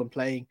problem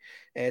playing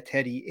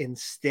Teddy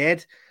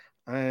instead.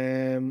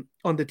 On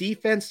the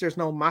defense, there's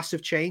no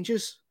massive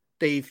changes.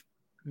 They've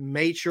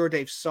made sure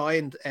they've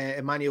signed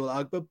Emmanuel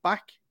Ogbah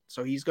back.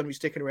 So he's going to be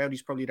sticking around.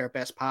 He's probably their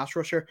best pass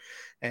rusher.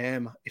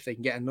 If they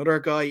can get another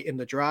guy in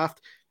the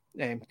draft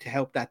to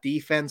help that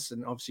defense,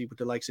 and obviously with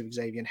the likes of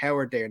Xavier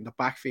Howard there in the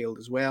backfield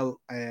as well,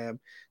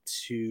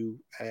 to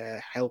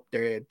help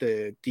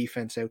the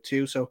defense out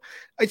too. So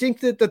I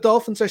think that the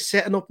Dolphins are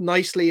setting up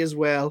nicely as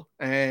well.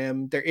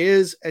 There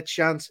is a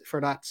chance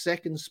for that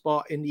second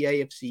spot in the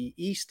AFC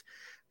East.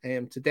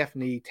 To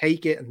definitely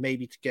take it and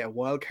maybe to get a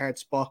wild card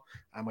spot.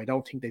 I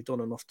don't think they've done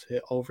enough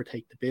to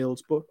overtake the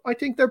Bills, but I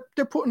think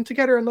they're putting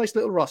together a nice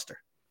little roster.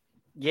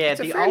 Yeah,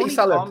 the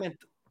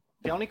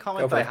only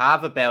comment I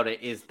have about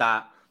it is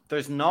that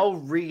there's no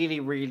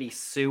really, really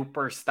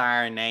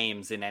superstar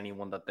names in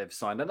anyone that they've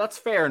signed, and that's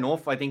fair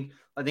enough. I think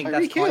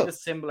that's kind of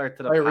similar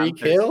to the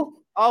Panthers.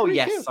 Oh,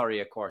 yes. Sorry,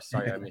 of course.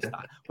 Sorry, I missed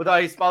that. But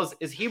I suppose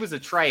he was a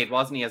trade,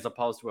 wasn't he, as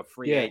opposed to a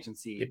free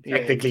agency? It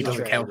technically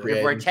doesn't count.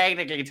 We're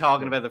technically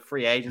talking about the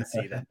free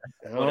agency then.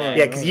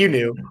 Yeah, because you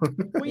knew.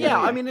 Well, yeah,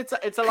 I mean,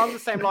 it's along the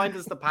same lines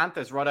as the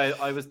Panthers, right?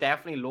 I was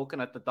definitely looking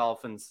at the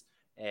Dolphins.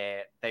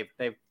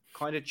 They've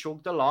kind of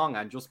chugged along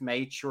and just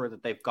made sure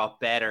that they've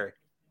got better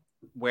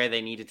where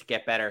they needed to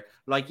get better.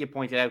 Like you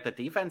pointed out, the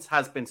defense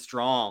has been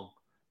strong.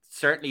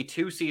 Certainly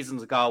 2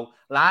 seasons ago.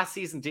 Last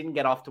season didn't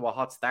get off to a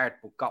hot start,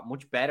 but got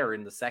much better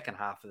in the second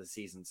half of the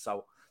season.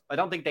 So I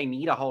don't think they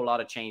need a whole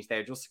lot of change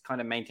there. Just kind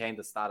of maintain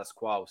the status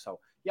quo. So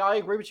yeah, I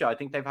agree with you. I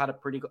think they've had a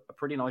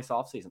pretty nice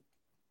offseason.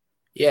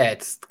 Yeah,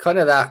 it's kind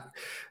of that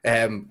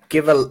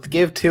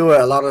give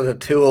Tua a lot of the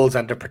tools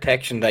and the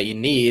protection that you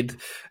need.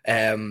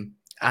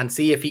 And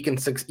see if you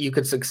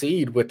could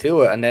succeed with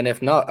Tua. And then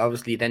if not,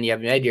 obviously, then you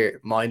have made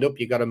your mind up.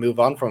 You got to move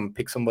on from him,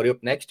 pick somebody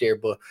up next year.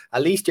 But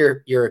at least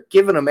you're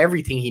giving him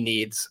everything he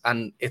needs,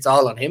 and it's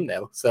all on him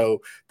now.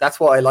 So that's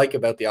what I like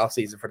about the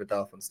offseason for the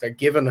Dolphins. They're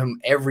giving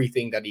him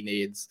everything that he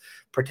needs.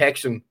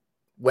 Protection,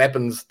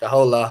 weapons, the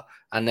whole lot.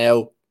 And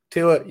now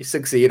Tua, you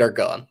succeed or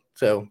gone.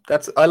 So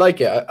I like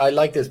it. I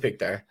like this pick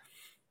there.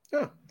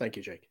 Oh, thank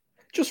you, Jake.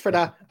 Just for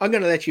that, I'm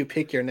going to let you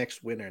pick your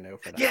next winner now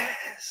for that.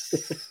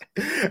 Yes!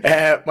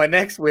 My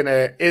next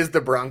winner is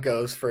the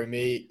Broncos for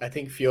me. I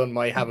think Fionn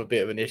might have a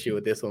bit of an issue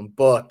with this one,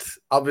 but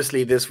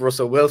obviously this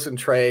Russell Wilson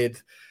trade,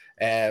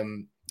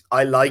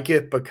 I like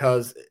it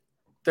because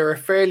they're a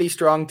fairly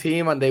strong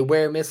team and they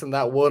were missing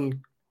that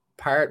one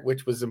part,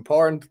 which was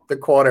important. The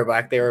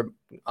quarterback, they were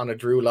on a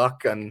Drew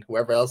Lock and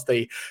whoever else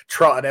they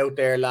trotted out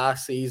there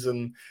last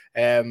season.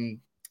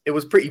 It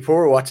was pretty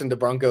poor watching the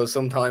Broncos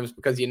sometimes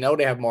because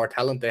they have more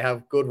talent. They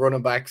have good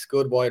running backs,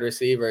 good wide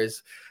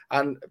receivers,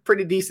 and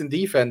pretty decent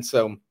defense.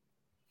 So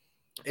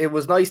it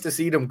was nice to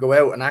see them go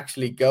out and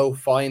actually go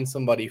find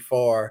somebody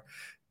to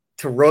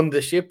run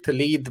the ship, to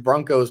lead the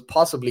Broncos,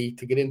 possibly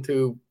to get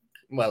into,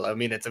 well, I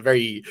mean, it's a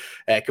very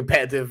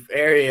competitive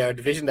area or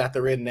division that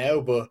they're in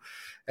now, but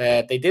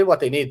they did what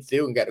they needed to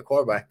do and get a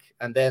quarterback.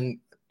 And then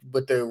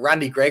with the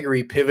Randy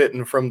Gregory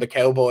pivoting from the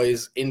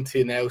Cowboys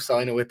into now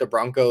signing with the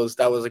Broncos,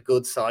 that was a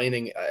good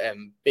signing.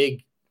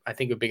 Big, I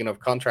think a big enough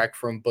contract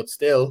for him, but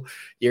still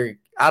you're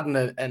adding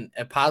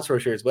a pass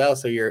rusher as well.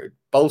 So you're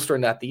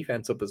bolstering that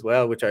defense up as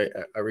well, which I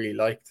really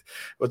liked. It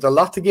was a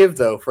lot to give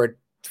though for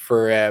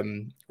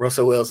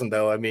Russell Wilson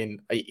though. I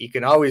mean, you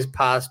can always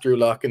pass Drew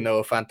Lock and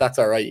Noah Fant. That's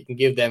all right. You can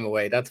give them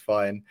away. That's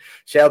fine.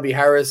 Shelby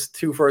Harris,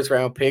 2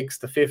 first-round picks,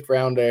 the 5th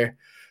rounder.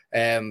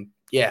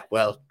 Yeah,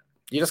 well,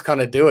 you just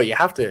kind of do it. You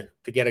have to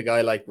get a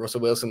guy like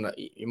Russell Wilson.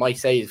 You might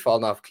say he's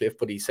fallen off a cliff,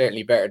 but he's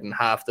certainly better than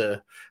half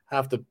the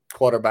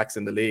quarterbacks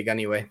in the league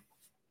anyway.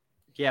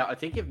 Yeah, I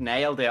think you've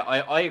nailed it.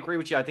 I agree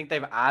with you. I think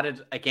they've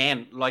added,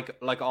 again,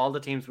 like all the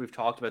teams we've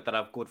talked about that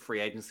have good free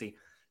agency.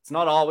 It's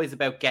not always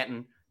about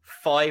getting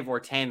 5 or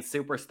 10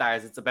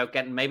 superstars. It's about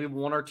getting maybe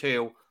 1 or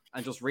 2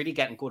 and just really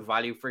getting good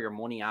value for your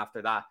money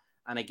after that.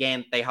 And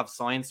again, they have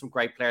signed some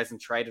great players and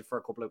traded for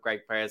a couple of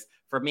great players.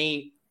 For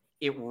me,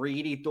 it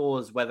really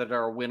does, whether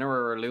they're a winner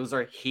or a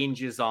loser,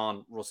 hinges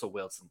on Russell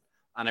Wilson.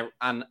 And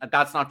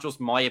that's not just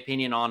my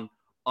opinion on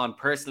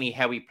personally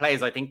how he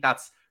plays. I think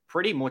that's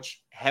pretty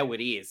much how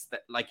it is.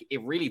 That, like,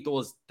 it really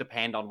does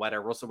depend on whether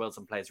Russell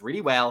Wilson plays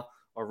really well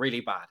or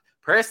really bad.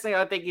 Personally,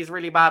 I think he's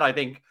really bad. I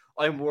think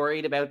I'm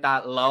worried about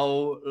that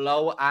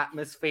low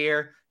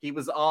atmosphere. He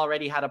was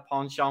already had a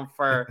penchant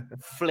for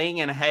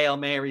flinging Hail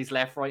Marys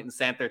left, right, and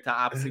center to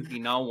absolutely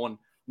no one.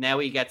 Now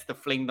he gets to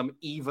fling them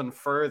even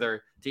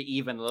further to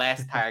even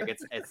less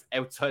targets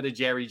outside of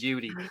Jerry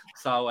Jeudy.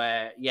 So,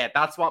 yeah,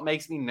 that's what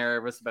makes me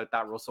nervous about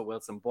that Russell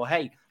Wilson. But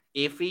hey,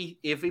 if he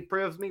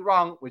proves me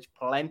wrong, which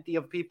plenty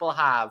of people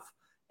have,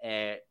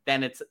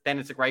 then it's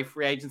a great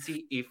free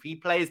agency. If he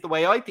plays the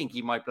way I think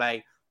he might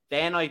play,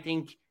 then I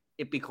think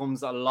it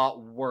becomes a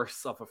lot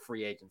worse of a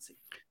free agency.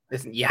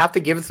 Listen, you have to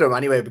give it to them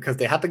anyway because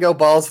they had to go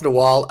balls to the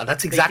wall, and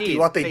that's exactly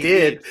what they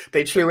did.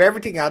 They threw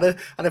everything at it,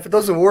 and if it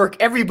doesn't work,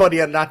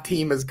 everybody on that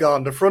team is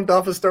gone. The front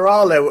office, they're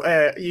all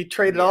out. You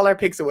traded all our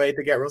picks away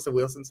to get Russell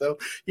Wilson, so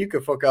you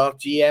could fuck off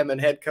GM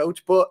and head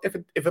coach. But if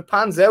it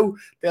pans out,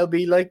 they'll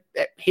be like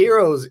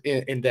heroes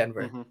in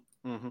Denver.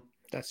 Mm-hmm. Mm-hmm.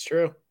 That's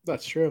true.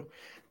 That's true.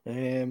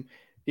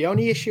 The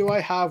only issue I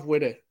have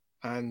with it,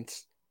 and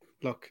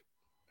look,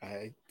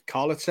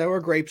 call it sour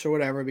grapes or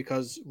whatever,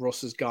 because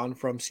Russ is gone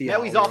from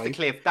Seattle. Now he's off the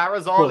cliff.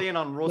 Dara's all in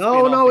on Russ.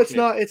 No, it's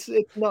not. It's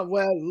not.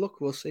 Well,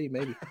 look, we'll see.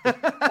 Maybe.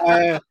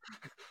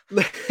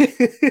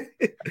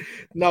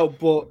 No,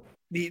 but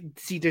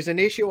there's an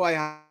issue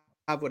I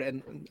have with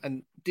it,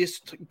 and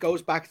this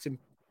goes back to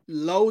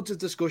loads of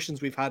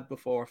discussions we've had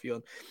before,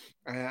 Fionn.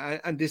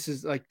 And this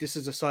is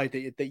a side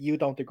that you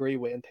don't agree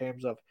with in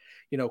terms of,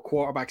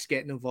 quarterbacks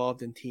getting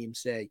involved in teams.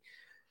 Say,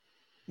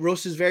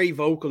 Russ is very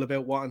vocal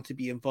about wanting to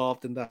be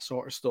involved in that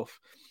sort of stuff.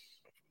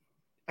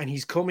 And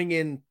he's coming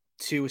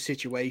into a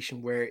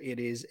situation where it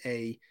is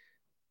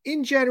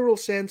in general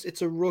sense,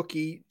 it's a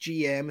rookie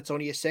GM. It's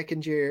only a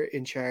second year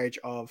in charge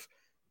of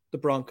the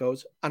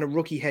Broncos, and a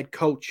rookie head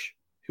coach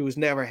who has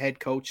never head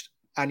coached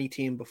any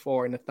team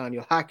before,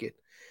 Nathaniel Hackett.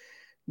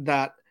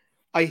 That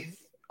I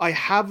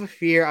have a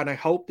fear, and I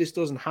hope this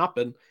doesn't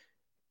happen,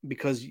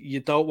 because you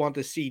don't want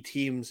to see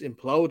teams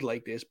implode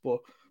like this, but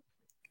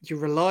you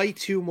rely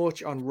too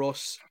much on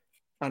Russ,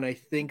 and I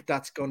think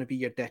that's going to be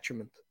your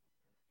detriment.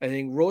 I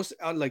think Russ,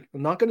 I'm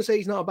not going to say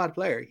he's not a bad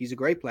player. He's a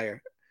great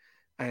player.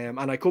 And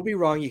I could be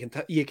wrong.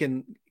 You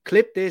can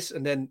clip this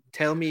and then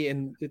tell me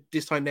in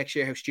this time next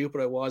year how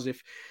stupid I was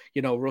if,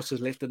 Russ is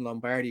lifting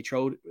Lombardi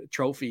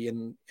trophy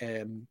in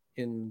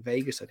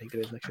Vegas, I think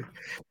it is next year.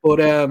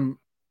 But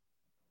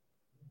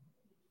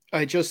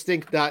I just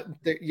think that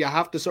you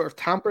have to sort of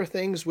tamper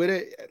things with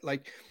it.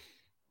 Like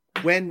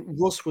when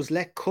Russ was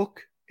let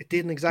cook, it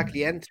didn't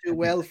exactly end too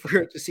well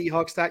for the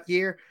Seahawks that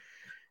year.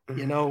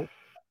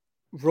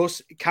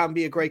 Russ can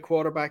be a great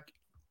quarterback.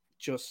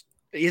 Just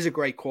is a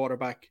great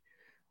quarterback.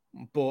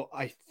 But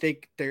I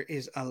think there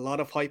is a lot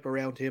of hype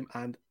around him.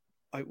 And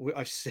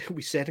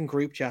we said in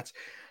group chats,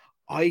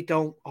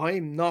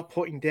 I'm not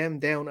putting them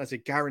down as a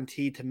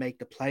guarantee to make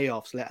the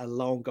playoffs, let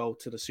alone go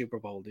to the Super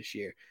Bowl this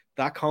year.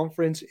 That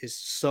conference is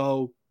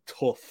so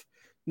tough.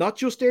 Not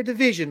just their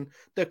division,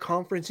 the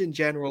conference in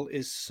general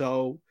is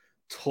so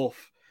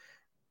tough.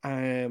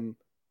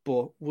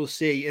 But we'll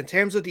see. In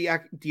terms of the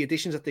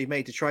additions that they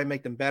made to try and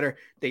make them better,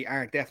 they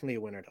are definitely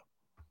a winner,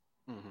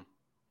 though. Mm-hmm.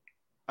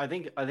 I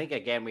think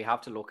again we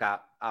have to look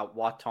at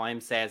what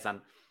time says,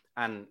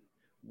 and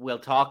we'll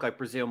talk, I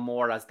presume,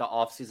 more as the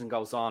off season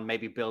goes on,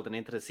 maybe building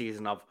into the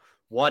season of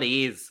what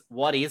is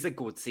a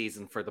good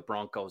season for the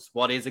Broncos,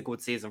 what is a good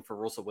season for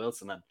Russell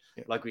Wilson, and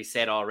like we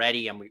said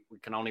already, and we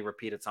can only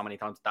repeat it so many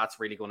times, that's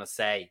really going to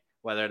say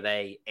whether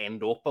they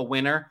end up a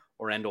winner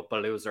or end up a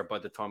loser by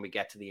the time we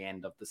get to the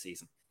end of the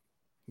season.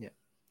 Yeah,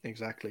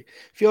 exactly.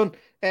 Fionn,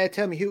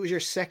 tell me, who was your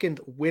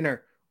second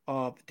winner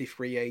of the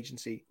free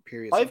agency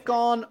period? I've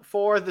gone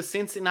for the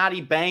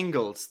Cincinnati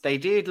Bengals. They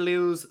did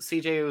lose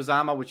CJ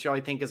Uzomah, which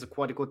I think is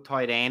quite a good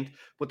tight end,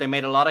 but they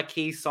made a lot of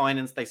key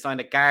signings. They signed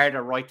a guard,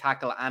 a right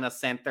tackle, and a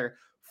center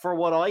for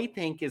what I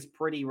think is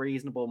pretty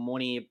reasonable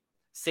money.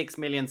 $6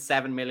 million,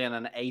 $7 million,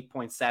 and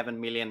 $8.7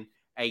 million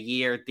a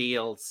year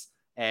deals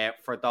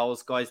for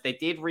those guys. They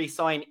did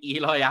re-sign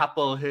Eli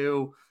Apple,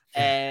 who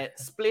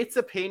splits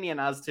opinion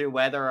as to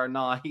whether or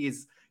not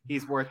he's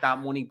worth that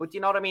money. But you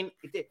know what I mean?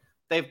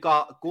 They've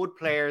got good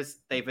players.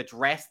 They've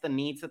addressed the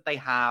needs that they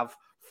have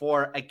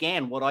for,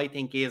 again, what I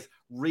think is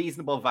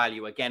reasonable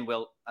value. Again,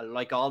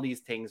 like all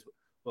these things,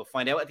 we'll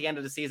find out at the end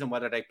of the season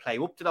whether they play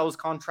up to those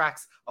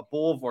contracts,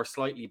 above or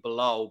slightly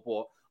below.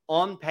 But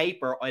on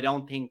paper, I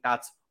don't think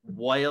that's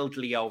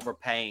wildly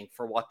overpaying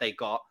for what they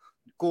got.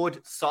 Good,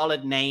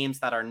 solid names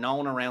that are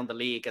known around the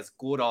league as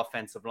good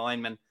offensive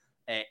linemen.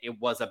 It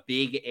was a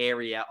big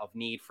area of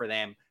need for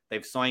them.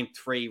 They've signed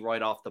 3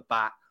 right off the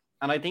bat.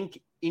 And I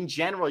think in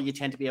general, you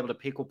tend to be able to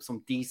pick up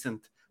some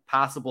decent,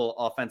 passable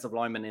offensive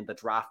linemen in the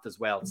draft as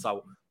well.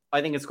 So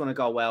I think it's going to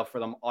go well for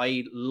them.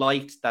 I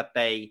liked that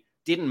they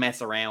didn't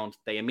mess around.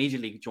 They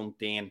immediately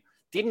jumped in.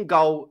 Didn't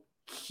go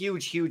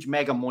huge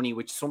mega money,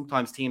 which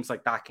sometimes teams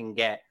like that can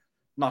get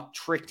not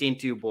tricked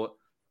into, but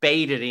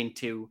baited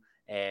into.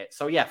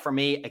 So yeah, for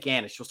me,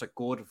 again, it's just a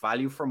good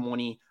value for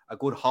money, a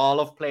good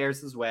haul of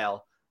players as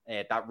well,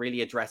 that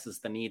really addresses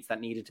the needs that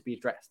needed to be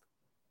addressed.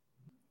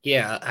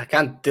 Yeah, I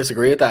can't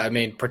disagree with that. I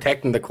mean,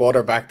 protecting the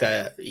quarterback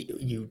that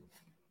you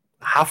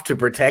have to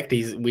protect.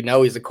 We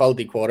know he's a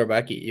quality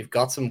quarterback. You've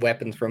got some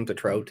weapons for him to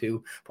throw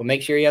to, but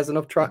make sure he has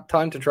enough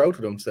time to throw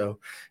to them. So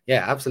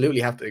yeah,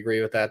 absolutely have to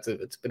agree with that.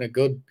 It's been a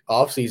good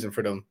offseason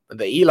for them.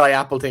 The Eli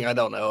Apple thing, I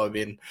don't know. I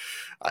mean,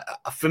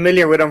 I'm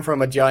familiar with him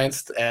from a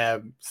Giants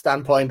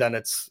standpoint, and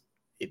it's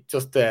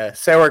just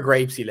sour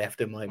grapes he left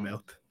in my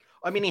mouth.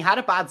 I mean, he had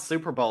a bad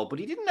Super Bowl, but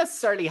he didn't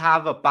necessarily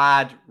have a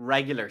bad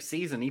regular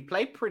season. He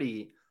played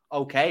pretty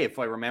okay, if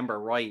I remember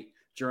right,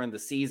 during the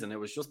season. It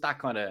was just that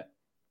kind of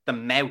the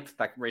mouth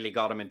that really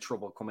got him in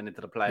trouble coming into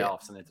the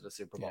playoffs and into the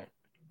Super Bowl.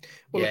 Yeah.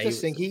 Well, yeah,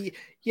 this thing,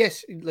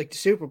 like the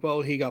Super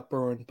Bowl, he got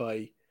burned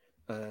by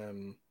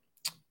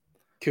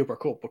Cooper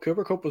Kupp, but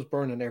Cooper Kupp was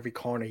burned in every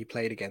corner he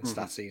played against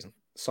that season.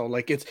 So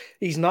like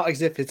he's not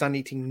as if it's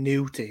anything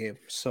new to him.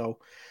 So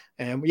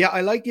yeah,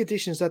 I like the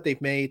additions that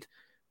they've made.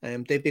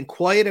 They've been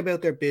quiet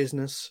about their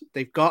business.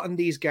 They've gotten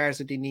these guys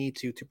that they need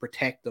to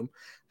protect them.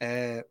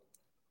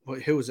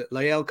 Who was it?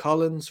 La'el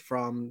Collins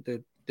from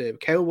the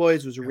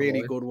Cowboys was a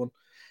really good one.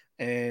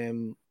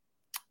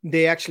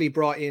 They actually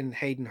brought in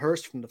Hayden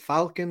Hurst from the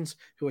Falcons,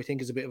 who I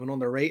think is a bit of an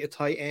underrated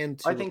tight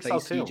end. I think so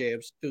too. CJ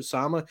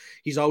Uzomah.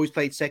 He's always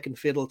played second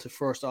fiddle to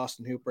first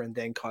Austin Hooper and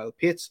then Kyle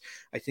Pitts.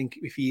 I think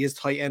if he is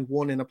tight end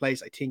 1 in a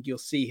place, I think you'll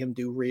see him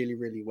do really,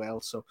 really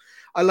well. So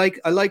I like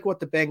what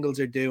the Bengals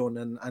are doing,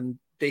 and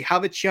they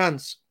have a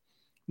chance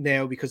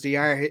now because they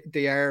are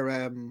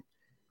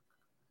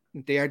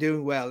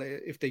doing well.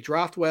 If they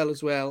draft well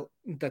as well,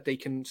 that they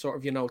can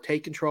sort of,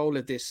 take control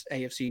of this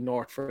AFC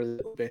North for a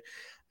little bit,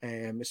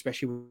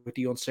 especially with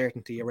the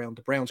uncertainty around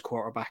the Browns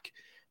quarterback,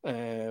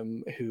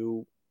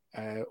 who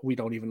we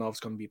don't even know if it's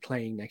going to be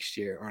playing next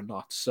year or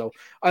not. So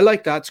I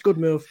like that. It's a good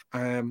move.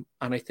 And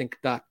I think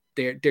that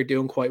they're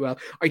doing quite well.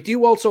 I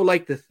do also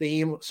like the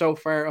theme so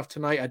far of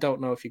tonight. I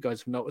don't know if you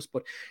guys have noticed,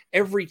 but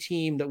every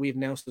team that we've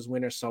announced as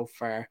winners so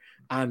far,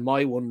 and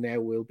my one now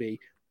will be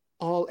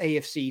all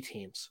AFC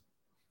teams.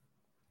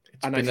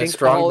 It's been a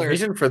strong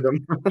vision for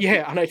them.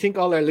 Yeah, and I think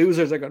all our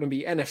losers are going to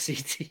be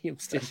NFC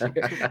teams this year.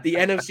 The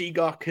NFC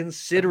got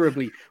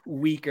considerably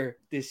weaker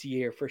this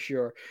year for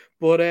sure.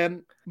 But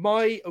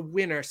my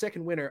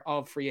second winner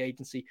of free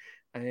agency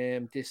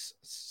this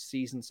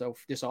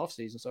off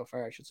season so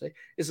far, I should say,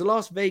 is the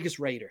Las Vegas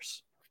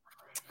Raiders.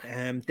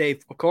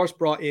 They've of course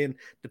brought in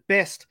the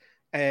best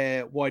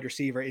wide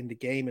receiver in the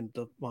game in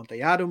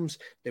Davante Adams.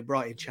 They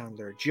brought in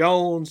Chandler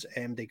Jones,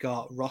 and they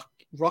got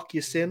Rock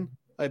Ya-Sin,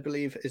 I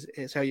believe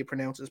is how you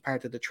pronounce it, as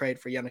part of the trade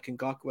for Yannick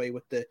Ngakoue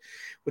with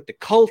the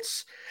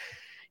Colts.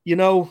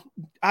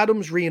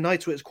 Adams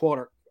reunites with his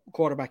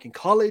quarterback in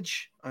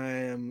college,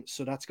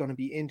 so that's going to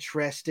be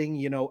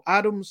interesting.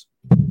 Adams,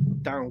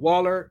 Darren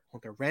Waller,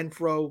 Hunter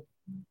Renfrow,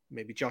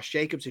 maybe Josh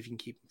Jacobs if you can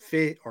keep him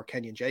fit, or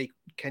Kenyon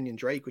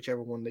Drake,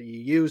 whichever one that you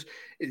use.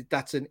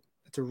 That's a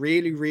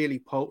really, really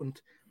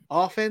potent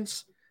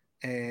offense.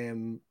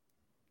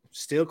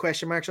 Still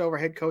question marks over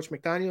head coach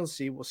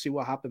McDaniels. We'll see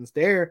what happens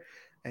there.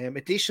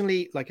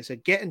 Additionally, like I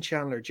said, getting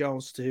Chandler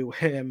Jones to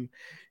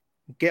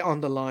get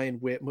on the line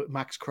with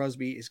Max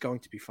Crosby is going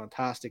to be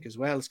fantastic as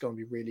well. It's going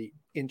to be really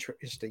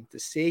interesting to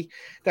see.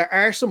 There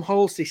are some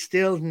holes they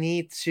still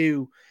need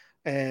to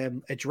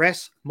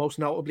address, most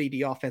notably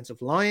the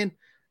offensive line.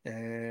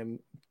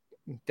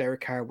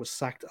 Derek Carr was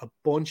sacked a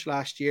bunch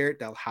last year.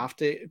 They'll have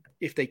to,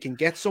 if they can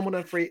get someone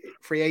on free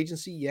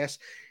agency, yes,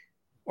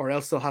 or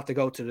else they'll have to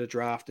go to the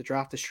draft. The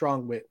draft is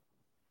strong with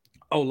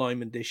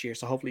O-lineman this year,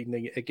 so hopefully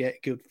they get a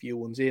good few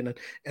ones in,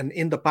 and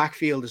in the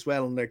backfield as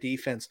well in their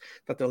defense,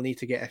 that they'll need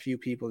to get a few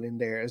people in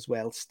there as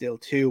well still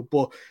too.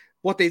 But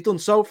what they've done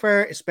so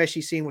far,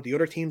 especially seeing what the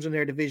other teams in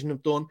their division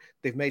have done,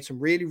 they've made some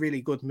really,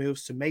 really good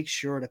moves to make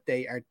sure that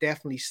they are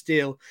definitely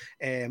still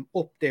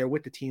up there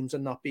with the teams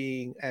and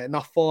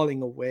not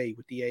falling away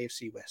with the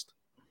AFC West.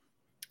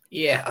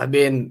 Yeah, I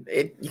mean,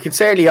 you can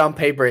certainly on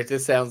paper, it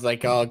just sounds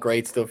like all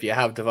great stuff. You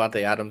have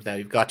Davante Adams now,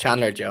 you've got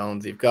Chandler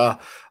Jones, you've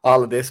got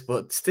all of this,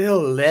 but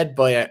still led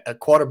by a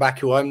quarterback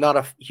who I'm not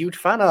a huge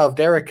fan of,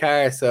 Derek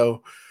Carr.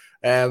 So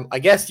I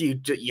guess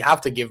you have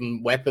to give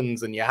him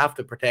weapons and you have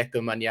to protect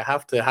him and you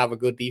have to have a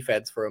good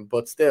defense for him.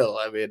 But still,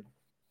 I mean,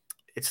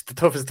 it's the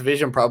toughest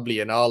division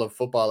probably in all of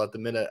football at the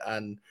minute,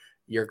 and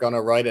you're going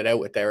to ride it out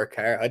with Derek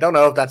Carr. I don't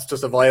know if that's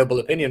just a viable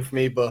opinion for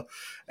me, but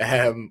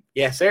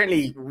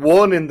certainly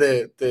one in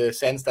the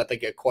sense that they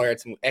acquired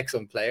some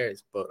excellent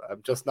players, but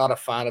I'm just not a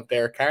fan of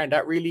Derek Carr, and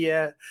that really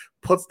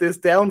puts this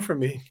down for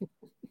me.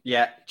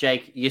 Yeah,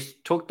 Jake, you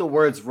took the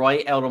words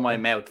right out of my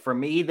mouth. For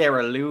me, they're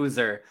a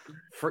loser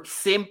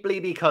simply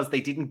because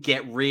they didn't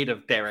get rid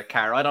of Derek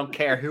Carr. I don't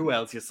care who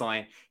else you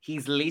sign.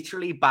 He's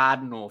literally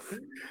bad enough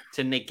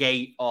to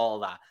negate all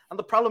that. And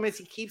the problem is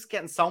he keeps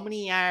getting so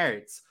many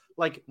yards.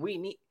 Like,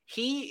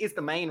 he is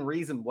the main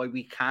reason why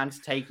we can't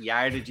take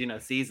yardage in a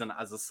season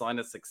as a sign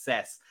of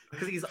success,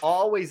 because he's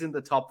always in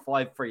the top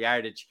 5 for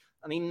yardage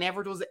and he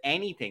never does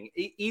anything.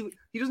 He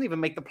doesn't even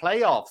make the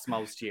playoffs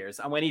most years.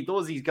 And when he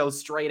does, he goes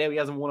straight out. He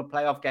hasn't won a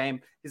playoff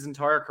game his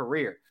entire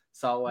career.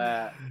 So,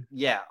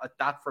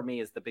 that for me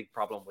is the big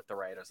problem with the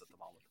Raiders at the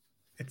moment.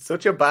 It's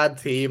such a bad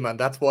team, and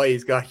that's why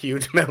he's got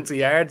huge amounts of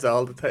yards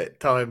all the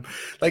time.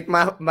 Like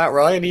Matt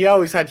Ryan, he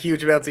always had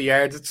huge amounts of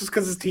yards. It's just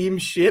because his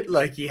team's shit.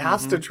 Like, he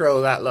has to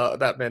throw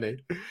that many.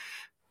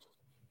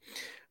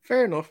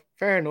 Fair enough.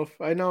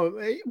 I know.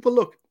 But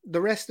look,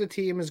 the rest of the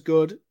team is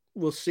good.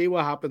 We'll see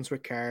what happens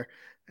with Carr.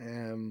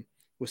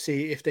 We'll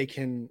see if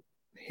him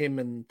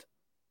and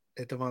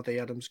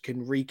Davante Adams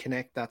can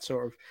reconnect that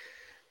sort of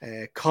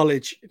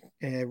college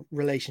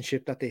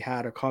relationship that they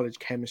had, or college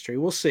chemistry.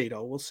 We'll see,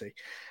 though. We'll see.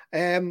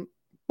 But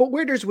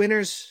where there's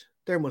winners,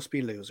 there must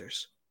be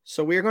losers.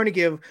 So we're going to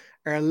give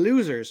our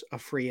losers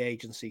of free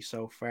agency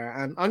so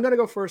far. And I'm going to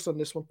go first on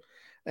this one.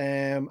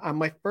 And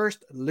my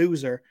first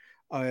loser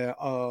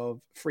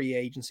of free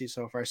agency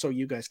so far, so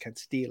you guys can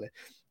steal it,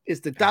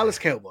 is the Dallas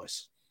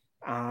Cowboys.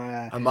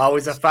 I'm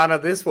always a fan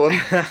of this one.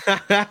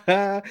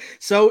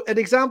 So an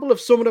example of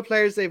some of the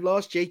players they've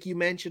lost, Jake, you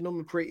mentioned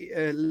them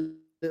a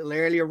little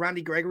earlier,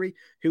 Randy Gregory,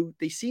 who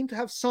they seem to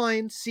have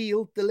signed,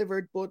 sealed,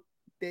 delivered, but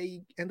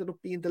they ended up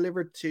being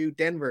delivered to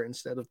Denver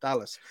instead of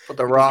Dallas. Put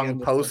the wrong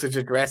postage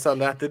address on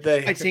that, did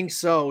they? I think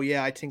so.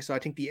 Yeah, I think so. I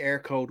think the air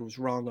code was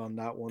wrong on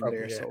that one.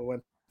 Probably, so it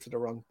went to the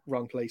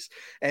wrong place.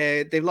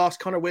 They've lost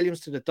Connor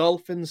Williams to the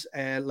Dolphins,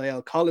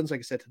 La'el Collins,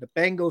 like I said, to the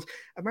Bengals.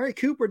 Amari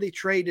Cooper they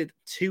traded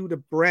to the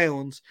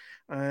Browns,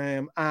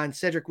 and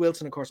Cedric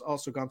Wilson, of course,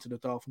 also gone to the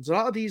Dolphins. A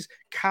lot of these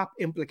cap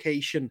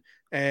implication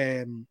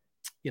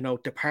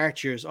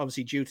departures,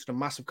 obviously due to the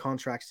massive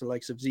contracts the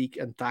likes of Zeke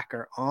and Dak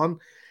are on.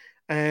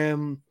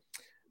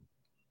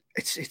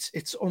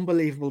 It's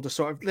unbelievable to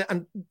sort of,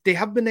 and they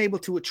have been able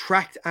to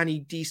attract any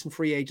decent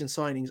free agent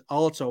signings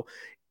also.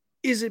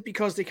 Is it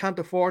because they can't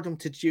afford them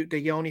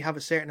they only have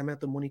a certain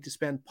amount of money to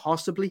spend?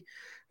 Possibly.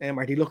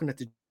 Are they looking at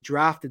the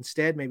draft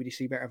instead? Maybe they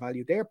see better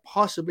value there,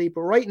 possibly.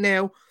 But right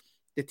now,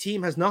 the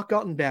team has not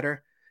gotten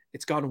better.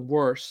 It's gotten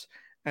worse.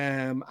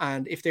 And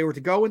if they were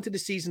to go into the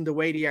season the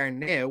way they are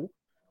now,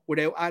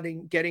 without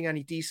getting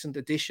any decent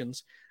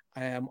additions,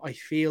 I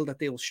feel that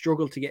they will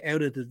struggle to get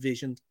out of the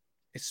division,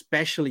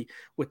 especially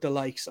with the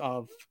likes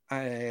of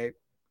I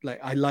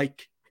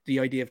like the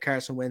idea of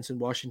Carson Wentz in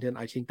Washington.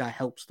 I think that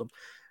helps them.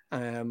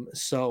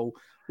 So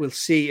we'll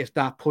see if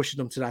that pushes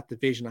them to that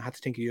division. I had to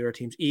think of the other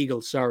teams,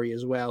 Eagles,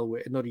 as well,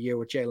 with another year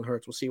with Jalen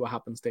Hurts. We'll see what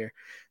happens there.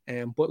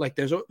 But like,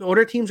 there's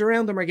other teams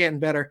around them are getting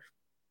better,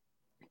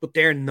 but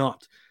they're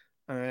not.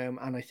 And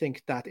I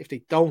think that if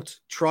they don't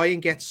try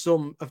and get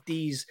some of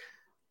these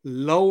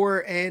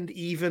lower end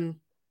even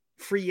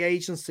free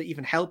agents to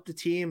even help the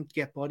team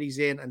get bodies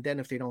in, and then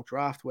if they don't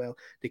draft well,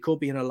 they could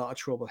be in a lot of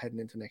trouble heading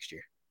into next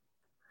year.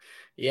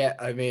 Yeah,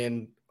 I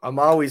mean, I'm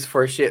always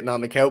for shitting on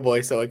the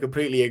Cowboys, so I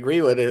completely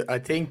agree with it. I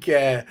think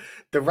the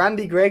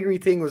Randy Gregory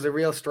thing was a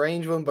real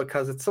strange one,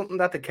 because it's something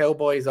that the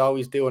Cowboys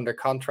always do in their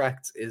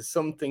contracts, is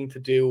something to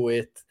do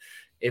with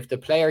if the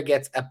player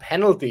gets a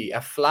penalty, a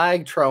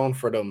flag thrown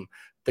for them,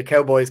 the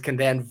Cowboys can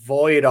then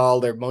void all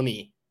their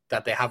money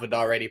that they haven't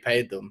already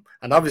paid them.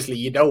 And obviously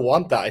you don't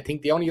want that. I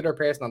think the only other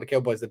person on the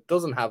Cowboys that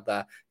doesn't have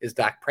that is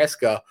Dak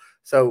Prescott.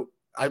 So,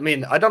 I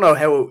mean, I don't know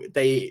how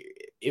they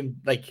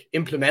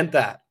implement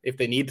that if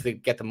they need to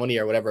get the money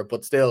or whatever,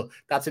 but still,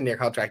 that's in their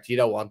contract. You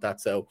don't want that.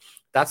 So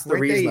that's the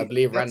reason I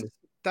believe Randy.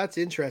 That's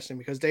interesting,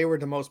 because they were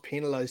the most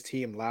penalized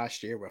team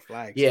last year with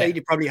flags. Yeah,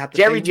 they probably had to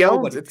Jerry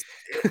Jones. It's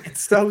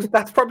so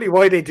that's probably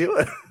why they do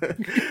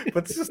it.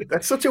 But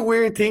that's such a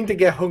weird thing to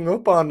get hung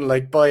up on,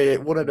 like by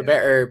one of the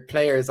better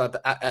players at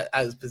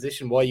his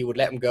position. Why you would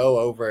let him go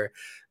over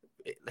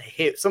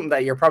something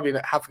that you're probably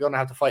going to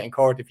have to fight in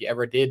court if you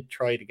ever did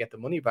try to get the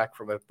money back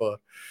from it. But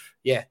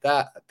yeah,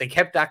 that they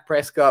kept Dak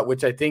Prescott,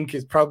 which I think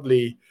is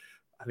probably,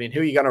 I mean, who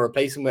are you going to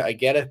replace him with? I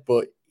get it,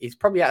 but he's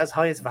probably at his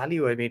highest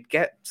value. I mean,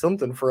 get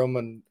something for him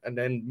and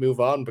then move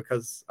on,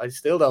 because I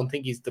still don't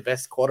think he's the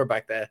best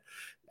quarterback that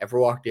ever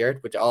walked the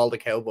earth, which all the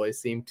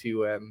Cowboys seem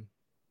to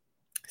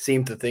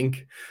seem to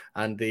think.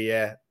 And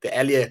the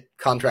Elliott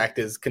contract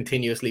is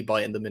continuously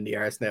biting them in the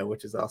arse now,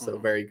 which is also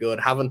very good.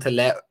 Having to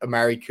let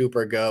Amari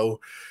Cooper go.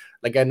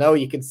 Like, I know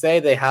you can say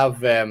they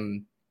have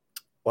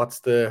what's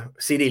the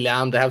CeeDee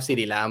Lamb? They have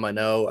CeeDee Lamb, I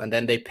know. And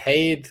then they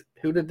paid,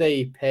 who did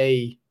they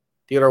pay?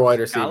 The other wide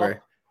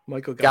receiver.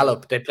 Michael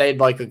Gallup. They played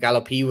Michael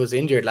Gallup. He was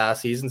injured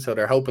last season, so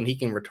they're hoping he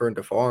can return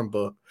to form.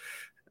 But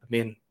I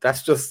mean,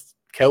 that's just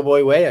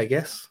Cowboy way, I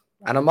guess.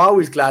 And I'm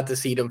always glad to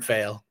see them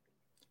fail.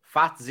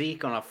 Fat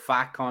Zeke on a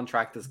fat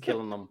contract is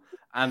killing them.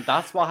 And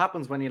that's what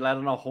happens when you let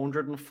an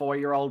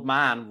 104-year-old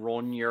man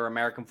run your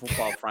American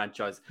football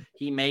franchise.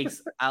 He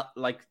makes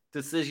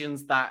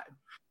decisions that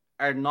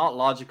are not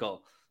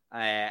logical.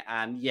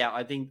 And yeah,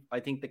 I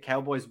think the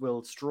Cowboys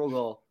will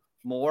struggle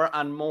more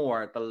and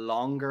more the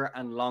longer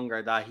and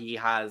longer that he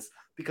has,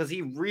 because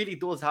he really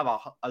does have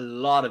a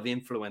lot of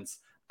influence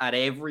at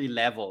every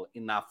level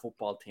in that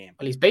football team.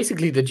 Well, he's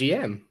basically the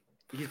GM.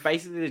 He's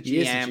basically the GM. He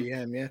is the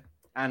GM, yeah.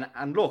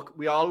 And look,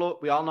 we all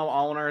know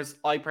owners.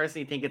 I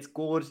personally think it's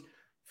good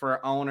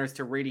for owners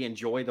to really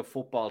enjoy the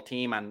football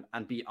team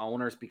and be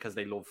owners because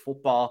they love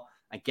football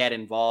and get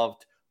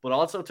involved, but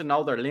also to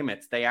know their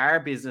limits. They are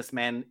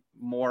businessmen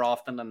more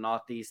often than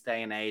not these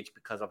day and age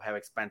because of how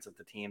expensive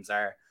the teams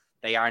are.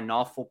 They are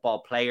not football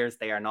players.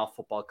 They are not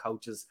football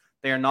coaches.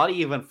 They are not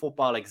even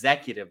football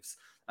executives.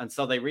 And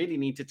so they really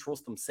need to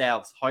trust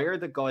themselves, hire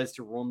the guys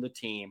to run the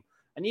team.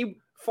 And you,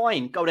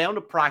 fine, go down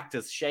to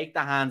practice, shake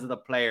the hands of the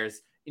players,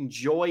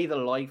 enjoy the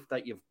life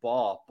that you've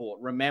bought. But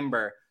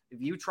remember,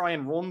 if you try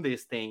and run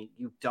this thing,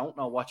 you don't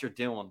know what you're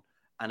doing,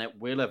 and it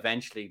will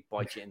eventually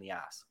bite you in the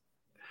ass.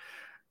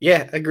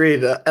 Yeah,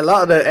 agreed. A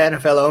lot of the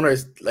NFL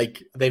owners,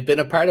 like, they've been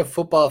a part of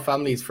football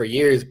families for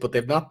years, but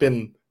they've not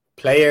been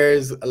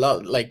players a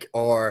lot, like,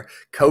 or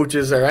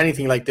coaches or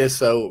anything like this.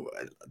 So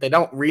they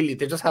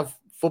just have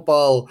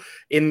football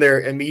in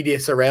their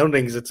immediate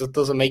surroundings. It just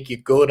doesn't make you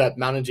good at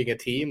managing a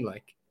team.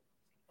 Like,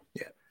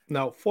 yeah,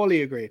 no,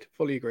 fully agreed.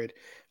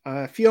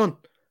 Fionn,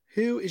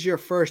 who is your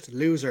first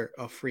loser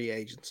of free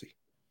agency?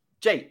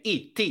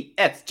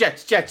 Jets,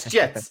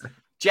 Jets.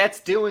 Jets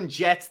doing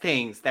Jets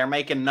things. They're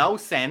making no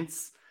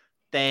sense.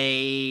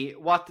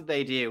 What did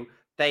they do?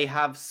 They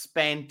have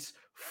spent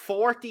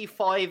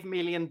 $45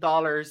 million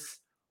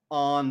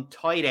on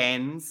tight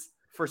ends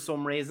for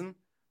some reason.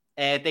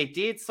 They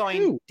did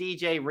sign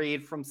DJ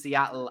Reed from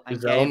Seattle and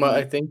Uzomah,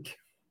 I think.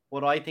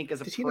 What I think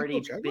is a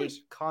pretty big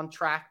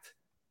contract.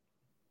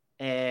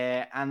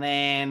 And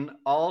then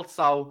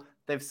also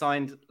they've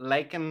signed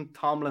Laken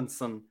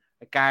Tomlinson,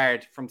 a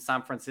guard from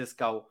San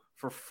Francisco,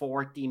 for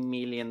 $40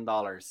 million.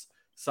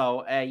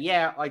 So,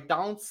 yeah, I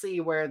don't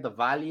see where the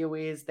value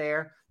is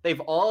there. They've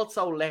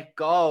also let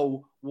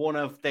go one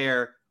of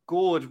their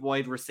good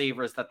wide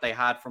receivers that they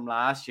had from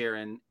last year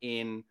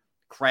in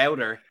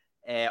Crowder.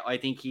 I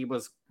think he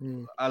was,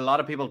 a lot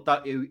of people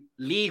thought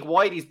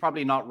league-wide he's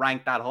probably not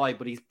ranked that high,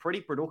 but he's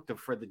pretty productive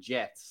for the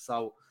Jets.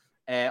 So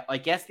I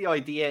guess the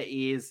idea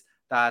is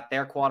that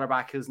their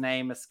quarterback, whose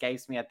name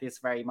escapes me at this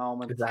very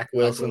moment, Zach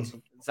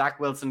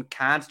Wilson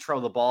can't throw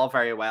the ball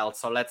very well.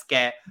 So let's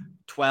get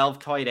 12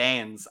 tight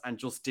ends and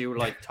just do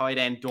like tight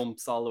end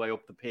dumps all the way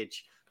up the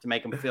pitch to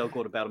make him feel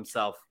good about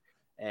himself.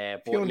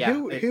 But Fionn, yeah,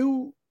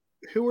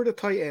 who are the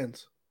tight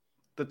ends?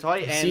 The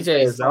tight ends,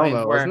 CJ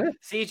Uzomah, wasn't it?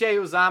 CJ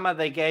Uzomah,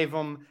 they gave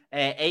him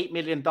 $8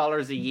 million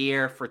a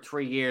year for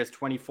 3 years,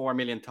 $24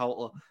 million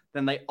total.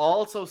 Then they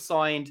also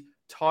signed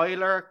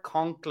Tyler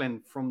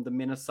Conklin from the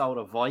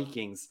Minnesota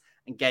Vikings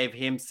and gave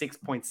him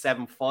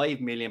 $6.75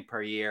 million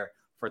per year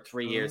for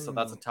 3 years. So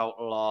that's a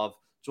total of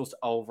just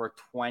over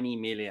 $20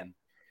 million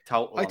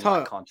total on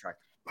that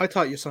contract. I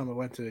thought Uzomah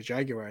went to the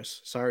Jaguars.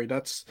 Sorry,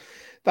 that's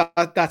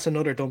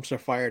another dumpster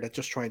fire that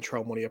just try and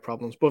throw money at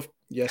problems. But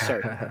yes,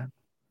 sir.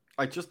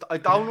 I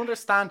don't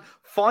understand.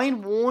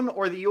 Find one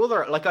or the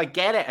other. Like, I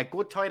get it, a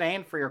good tight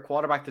end for your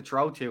quarterback to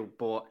throw to,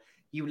 but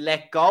you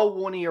let go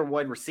one of your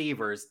wide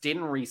receivers,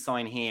 didn't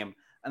re-sign him,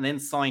 and then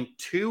sign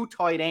 2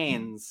 tight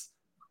ends,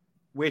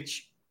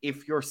 which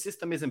if your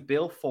system isn't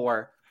built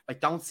for, I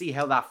don't see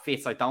how that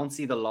fits. I don't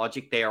see the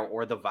logic there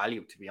or the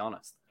value, to be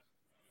honest.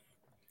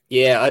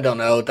 Yeah, I don't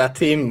know. That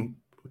team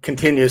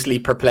continuously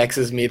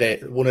perplexes me.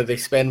 They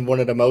spend one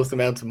of the most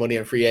amounts of money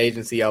on free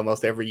agency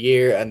almost every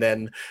year, and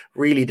then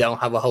really don't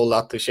have a whole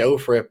lot to show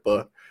for it.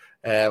 But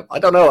I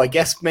don't know. I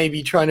guess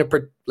maybe trying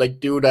to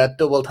do that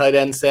double tight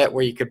end set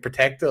where you could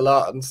protect a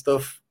lot and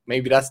stuff.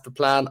 Maybe that's the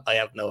plan. I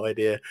have no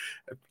idea.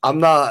 I'm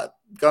not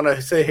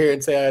gonna sit here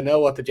and say I know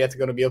what the Jets are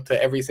going to be up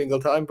to every single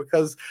time,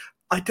 because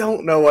I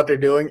don't know what they're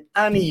doing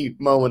any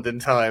moment in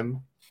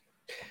time.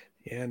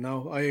 Yeah,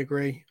 no, I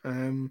agree.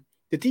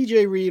 The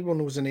DJ Reed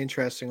one was an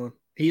interesting one.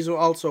 He's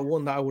also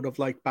one that I would have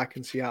liked back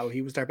in Seattle.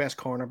 He was their best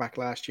cornerback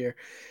last year.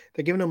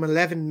 They're giving him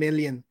 $11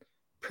 million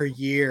per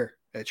year,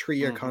 a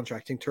 3-year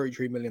contract, I think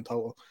 $33 million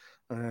total.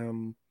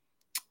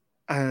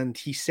 And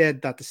he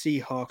said that the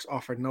Seahawks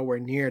offered nowhere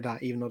near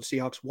that, even though the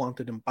Seahawks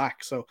wanted him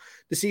back. So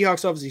the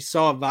Seahawks obviously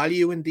saw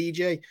value in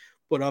DJ,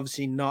 but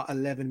obviously not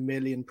 $11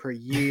 million per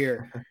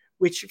year,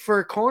 which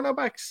for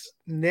cornerbacks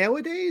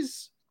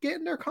nowadays,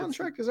 getting their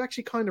contract is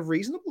actually kind of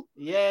reasonable.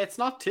 Yeah, it's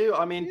not too.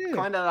 I mean,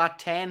 kind of that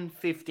 10,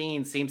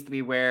 15 seems to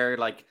be where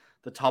like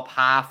the top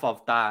half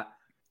of that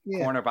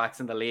cornerbacks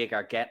in the league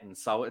are getting.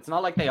 So it's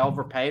not like they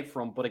overpaid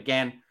for him. But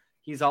again,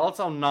 he's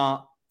also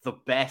not the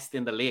best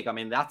in the league. I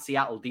mean, that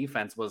Seattle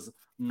defense was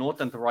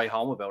nothing to write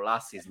home about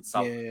last season.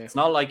 So it's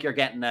not like you're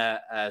getting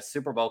a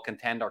Super Bowl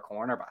contender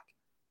cornerback.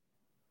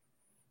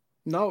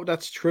 No,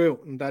 that's true.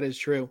 And that is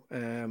true.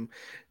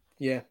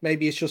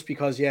 Maybe it's just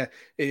because,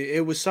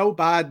 it was so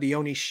bad. The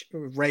only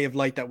ray of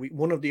light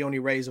one of the only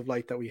rays of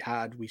light that we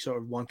had, we sort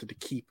of wanted to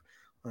keep.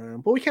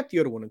 But we kept the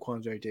other one in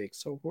Quandre Diggs,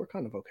 so we're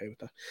kind of okay with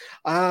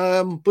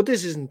that. But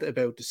this isn't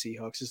about the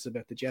Seahawks. This is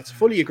about the Jets.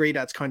 Fully agree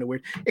that's kind of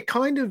weird. It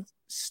kind of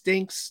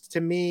stinks to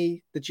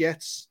me, the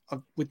Jets,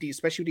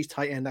 especially with these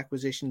tight end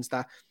acquisitions,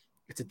 that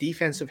it's a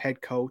defensive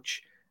head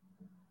coach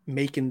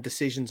making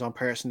decisions on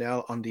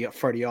personnel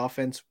for the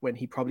offense when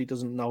he probably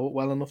doesn't know it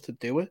well enough to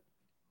do it.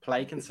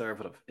 Play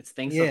conservative. It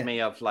stinks of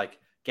me of like,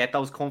 get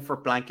those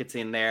comfort blankets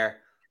in there.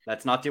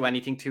 Let's not do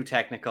anything too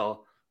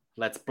technical.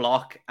 Let's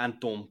block and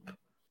dump.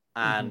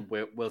 And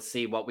we'll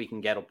see what we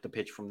can get up the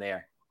pitch from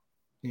there.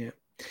 Yeah.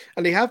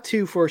 And they have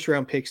 2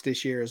 first-round picks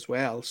this year as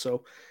well.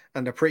 So,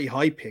 and they're pretty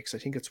high picks. I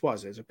think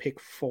there's a pick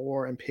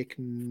 4 and pick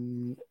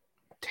 10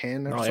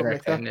 or something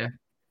like that.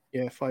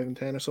 Yeah, 5 and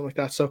 10 or something like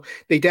that. So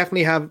they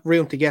definitely have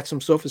room to get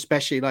some stuff,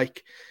 especially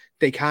like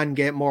they can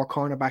get more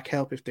cornerback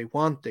help if they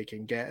want. They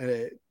can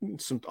get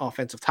some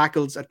offensive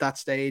tackles at that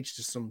stage,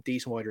 just some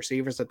decent wide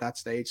receivers at that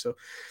stage. So,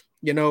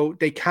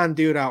 they can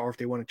do that, or if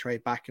they want to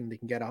trade back and they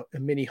can get a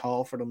mini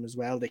haul for them as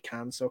well, they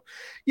can. So,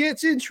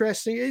 it's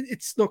interesting.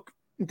 Look,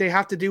 they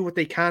have to do what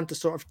they can to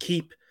sort of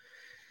keep,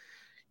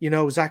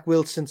 Zach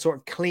Wilson sort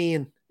of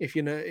clean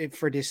if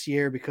for this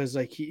year, because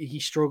like he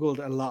struggled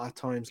a lot of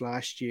times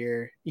last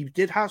year. He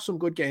did have some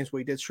good games, but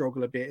he did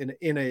struggle a bit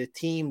in a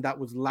team that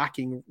was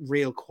lacking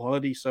real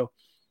quality. So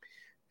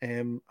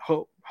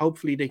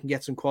hopefully they can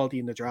get some quality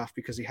in the draft,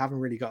 because they haven't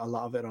really got a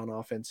lot of it on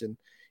offense in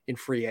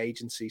free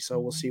agency. So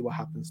we'll see what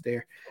happens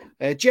there.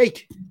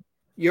 Jake,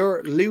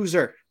 your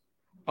loser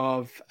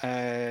of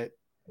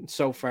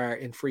so far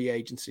in free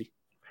agency.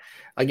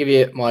 I'll give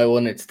you my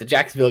one. It's the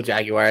Jacksonville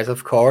Jaguars,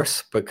 of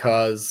course,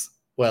 because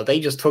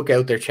they just took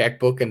out their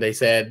checkbook and they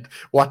said,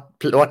 what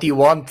do you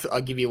want?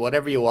 I'll give you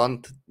whatever you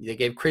want. They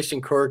gave Christian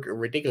Kirk a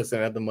ridiculous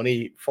amount of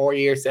money, 4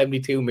 years,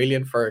 $72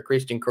 million for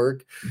Christian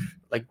Kirk.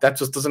 Like, that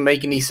just doesn't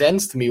make any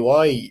sense to me.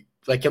 Why?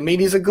 Like, I mean,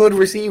 he's a good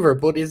receiver,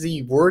 but is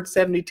he worth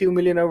 $72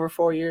 million over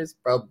 4 years?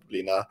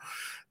 Probably not.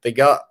 They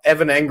got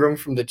Evan Engram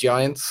from the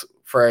Giants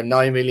for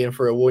 $9 million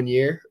for a 1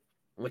 year,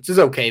 which is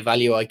okay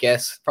value, I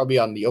guess. Probably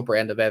on the upper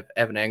end of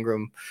Evan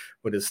Engram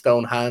with his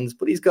stone hands,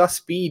 but he's got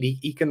speed.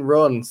 He can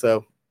run,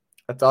 so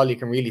that's all you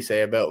can really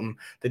say about him.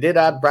 They did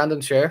add Brandon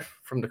Scherff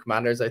from the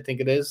Commanders, I think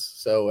it is.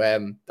 So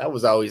that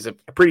was always a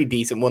pretty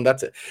decent one.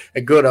 That's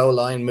a good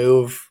O-line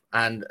move.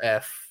 And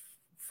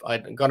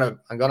I'm gonna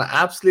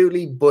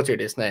absolutely butcher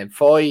this name.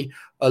 Foy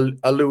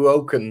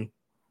Aluokun.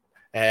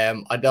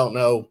 I don't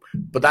know,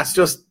 but that's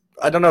just,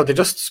 I don't know. They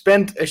just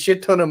spent a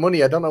shit ton of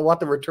money. I don't know what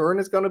the return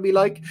is going to be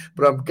like,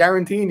 but I'm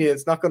guaranteeing you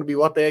it's not going to be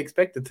what they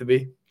expect it to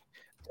be.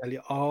 Tell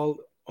you, all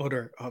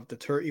other of the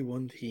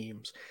 31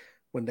 teams,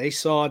 when they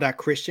saw that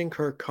Christian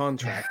Kirk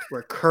contract,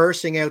 were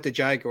cursing out the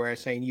Jaguars,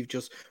 saying, you've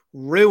just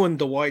ruined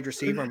the wide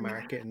receiver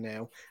market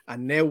now,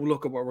 and now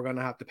look at what we're going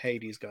to have to pay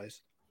these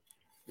guys.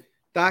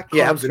 That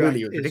contract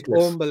is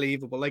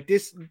unbelievable. Like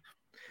this,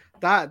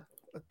 that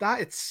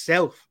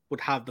itself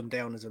would have them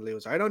down as a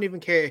loser. I don't even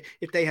care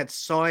if they had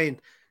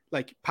signed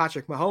like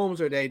Patrick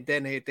Mahomes, or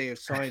they have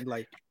signed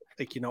like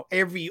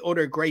every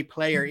other great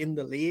player in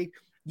the league.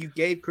 You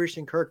gave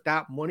Christian Kirk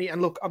that money,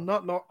 and look, I'm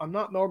not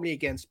normally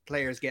against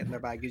players getting their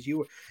bag. If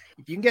you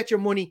can get your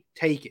money,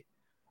 take it.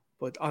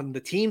 But on the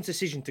team's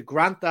decision to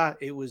grant that,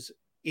 it was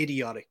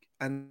idiotic.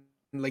 And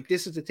like,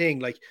 this is the thing,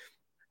 like,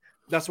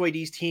 that's why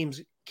these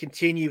teams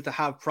continue to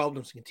have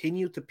problems,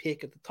 continue to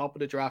pick at the top of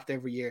the draft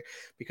every year,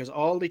 because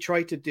all they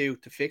try to do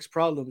to fix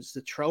problems is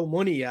to throw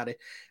money at it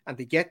and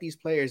to get these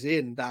players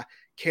in that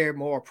care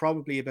more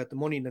probably about the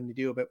money than they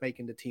do about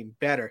making the team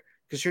better.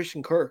 Because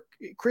Christian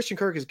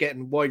Kirk is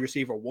getting wide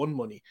receiver 1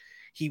 money.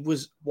 He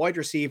was wide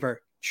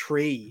receiver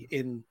 3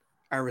 in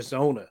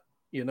Arizona.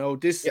 He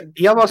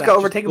almost got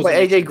overtaken by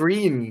AJ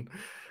Green.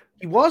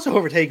 He was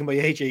overtaken by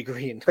AJ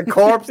Green. The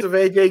corpse of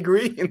AJ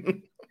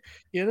Green.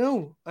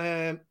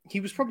 He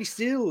was probably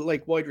still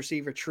like wide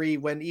receiver 3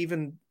 when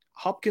even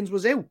Hopkins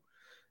was out.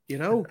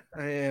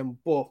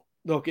 But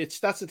look,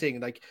 that's the thing.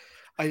 Like,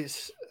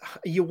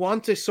 you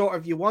want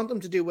them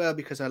to do well,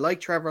 because I like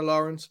Trevor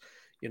Lawrence.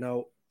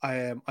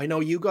 I know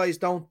you guys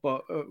don't,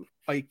 but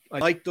I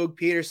like Doug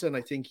Peterson.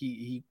 I think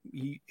he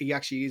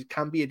actually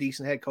can be a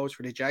decent head coach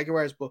for the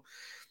Jaguars, but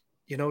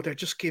they're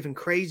just giving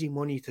crazy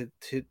money to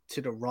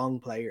the wrong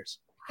players.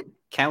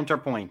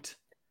 Counterpoint.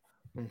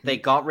 They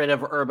got rid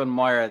of Urban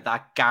Meyer.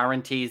 That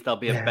guarantees they'll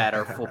be a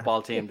better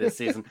football team this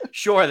season.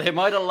 Sure, they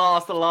might have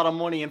lost a lot of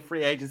money in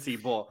free agency,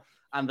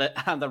 and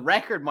the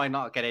record might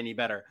not get any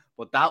better,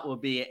 but that will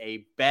be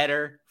a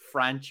better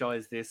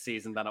franchise this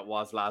season than it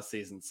was last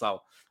season.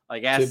 So I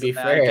guess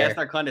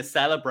they're kind of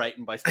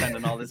celebrating by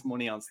spending all this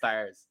money on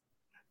stars.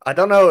 I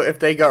don't know if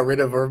they got rid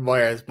of Urban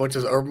Meyer as much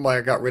as Urban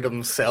Meyer got rid of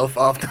himself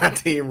off that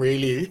team,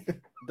 really.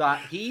 That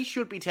he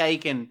should be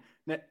taken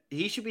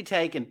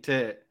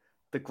to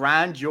the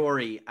grand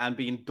jury and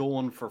being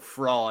done for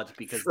fraud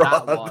because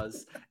that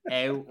was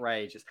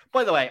outrageous.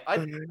 By the way,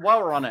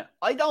 while we're on it,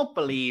 I don't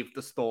believe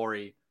the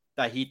story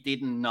that he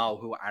didn't know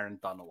who Aaron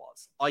Donald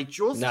was. I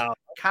just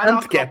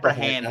cannot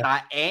comprehend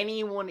that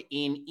anyone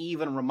in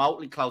even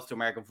remotely close to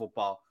American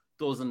football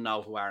doesn't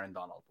know who Aaron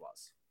Donald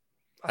was.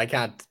 I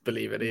can't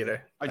believe it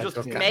either.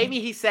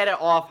 Maybe he said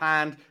it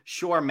offhand.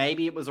 Sure,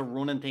 maybe it was a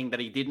running thing that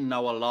he didn't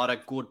know a lot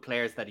of good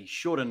players that he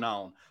should have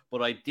known.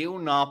 But I do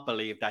not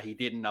believe that he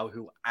didn't know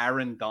who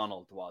Aaron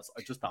Donald was.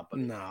 I just don't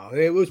believe. No,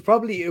 it was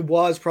probably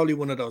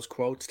one of those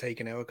quotes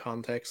taken out of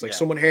context. Like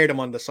someone heard him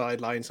on the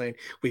sideline saying,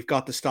 "We've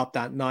got to stop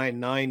that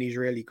 9-9. He's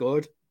really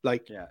good."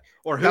 Like,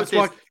 or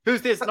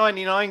who's this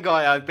 99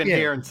 guy I've been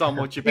hearing so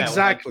much about?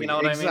 Exactly, like,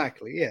 you know what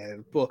exactly, I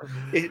mean? Yeah.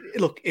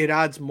 But it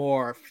adds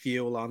more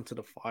fuel onto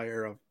the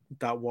fire of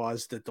that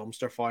was the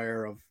dumpster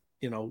fire of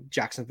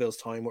Jacksonville's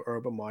time with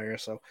Urban Meyer.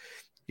 So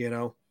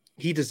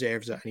he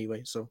deserves it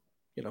anyway. So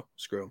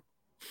screw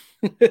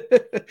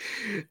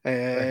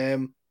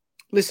him.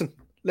 Listen,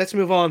 let's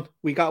move on.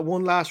 We got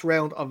one last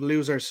round of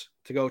losers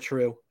to go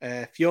through.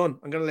 Fionn,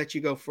 I'm going to let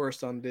you go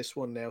first on this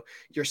one now.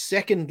 Your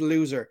second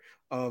loser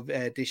of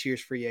this year's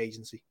free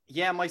agency.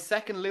 Yeah, my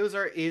second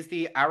loser is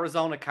the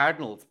Arizona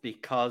Cardinals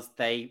because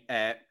they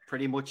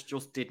pretty much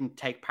just didn't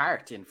take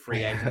part in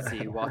free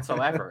agency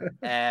whatsoever.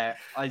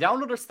 I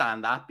don't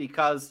understand that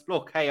because,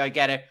 look, hey, I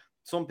get it.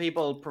 Some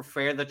people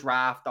prefer the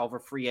draft over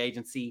free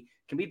agency.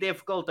 It can be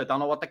difficult. I don't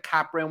know what the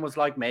cap room was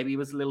like. Maybe it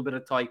was a little bit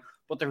of tight.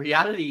 But the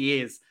reality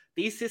is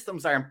these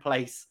systems are in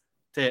place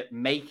to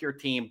make your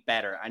team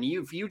better. And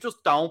if you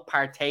just don't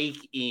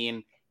partake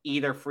in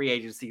either free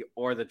agency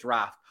or the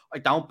draft, I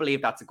don't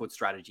believe that's a good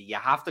strategy. You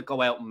have to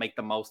go out and make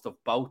the most of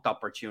both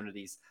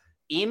opportunities.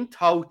 In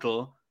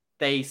total,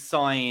 they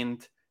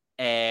signed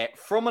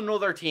from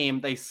another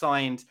team. They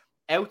signed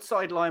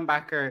outside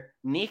linebacker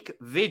Nick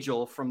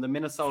Vigil from the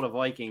Minnesota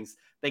Vikings.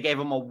 They gave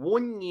him a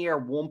 1-year,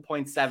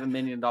 $1.7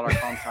 million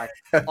contract.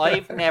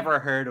 I've never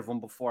heard of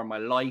him before in my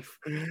life.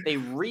 They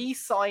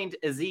re-signed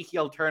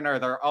Ezekiel Turner,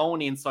 their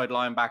own inside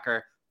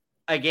linebacker,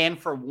 again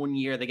for 1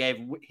 year. They gave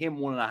him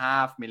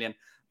 $1.5 million.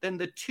 Then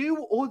the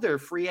two other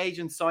free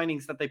agent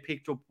signings that they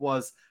picked up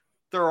was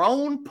their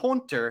own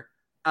punter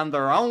and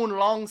their own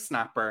long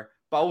snapper,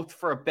 both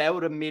for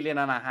about $1.5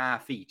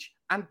 million each.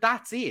 And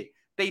that's it.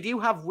 They do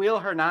have Will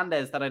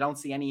Hernandez that I don't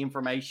see any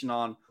information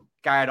on.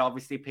 Guard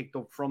obviously picked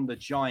up from the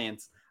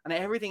Giants. And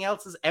everything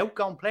else is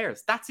outgoing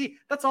players. That's it.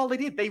 That's all they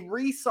did. They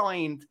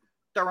re-signed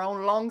their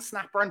own long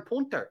snapper and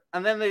punter.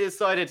 And then they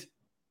decided,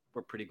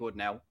 we're pretty good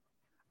now.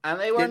 And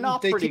they were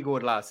not pretty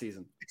good last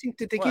season. I think,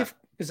 did they give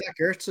Zach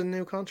Ertz a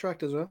new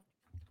contract as well?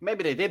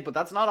 Maybe they did, but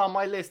that's not on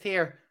my list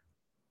here.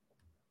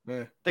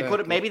 They could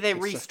have. Maybe they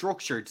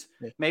restructured.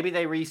 Maybe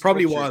they restructured.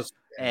 Probably was.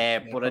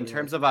 But in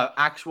terms of an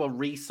actual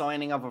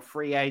re-signing of a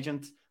free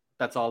agent,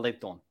 that's all they've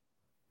done.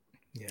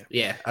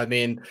 Yeah. I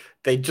mean,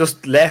 they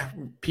just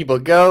let people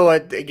go.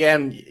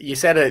 Again, you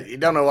said it. You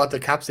don't know what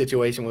the cap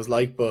situation was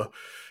like, but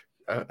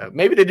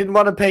maybe they didn't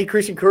want to pay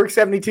Christian Kirk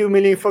 $72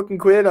 million fucking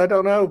quid. I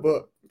don't know,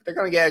 but they're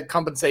gonna get a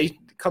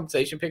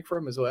compensation pick for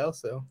him as well.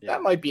 So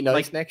that might be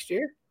nice next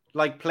year.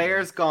 Like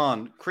players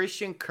gone,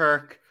 Christian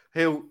Kirk,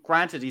 who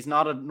granted he's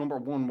not a number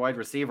one wide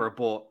receiver,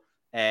 but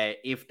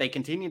if they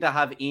continue to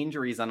have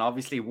injuries, and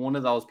obviously one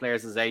of those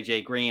players is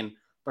AJ Green,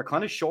 they're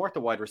kind of short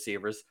of wide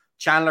receivers.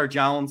 Chandler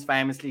Jones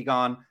famously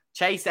gone,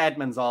 Chase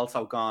Edmonds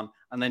also gone,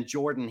 and then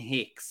Jordan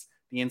Hicks,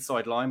 the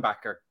inside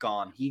linebacker,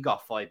 gone. He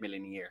got $5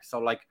 million a year. So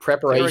like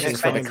preparations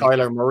for the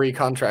Kyler Murray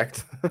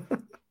contract.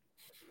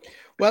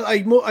 Well,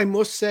 I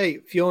must say,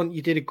 Fionn,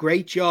 you did a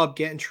great job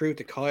getting through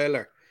to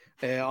Kyler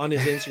on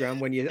his Instagram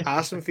when you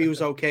asked him if he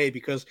was okay,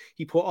 because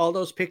he put all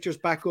those pictures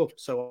back up.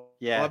 So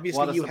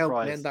obviously you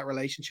helped end that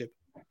relationship.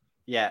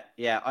 Yeah.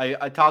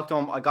 I talked to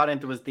him. I got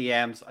into his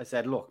DMs. I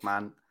said, look,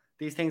 man,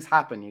 these things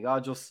happen. You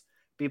got to just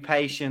be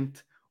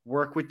patient,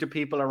 work with the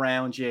people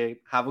around you,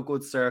 have a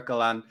good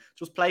circle, and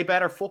just play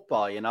better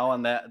football,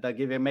 and they'll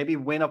give you maybe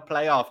win a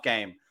playoff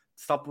game.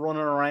 Stop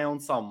running around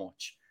so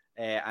much.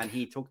 And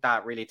he took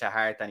that really to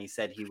heart, and he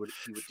said he would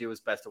do his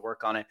best to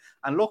work on it.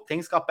 And look,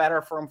 things got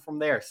better for him from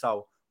there.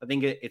 So I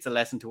think it's a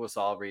lesson to us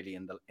all, really,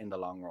 in the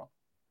long run.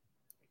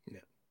 Yeah,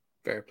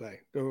 fair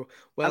play. Well,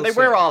 and they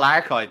were all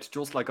archived,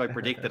 just like I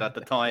predicted at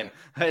the time.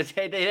 They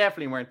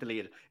definitely weren't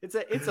deleted.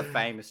 It's a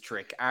famous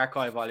trick.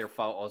 Archive all your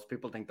photos.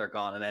 People think they're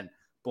gone, and then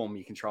boom,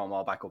 you can throw them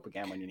all back up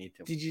again when you need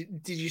to.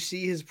 Did you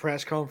see his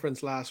press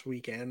conference last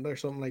weekend or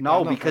something like that?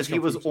 No, because he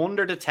was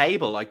under the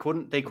table. They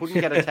couldn't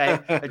get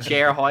a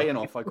chair high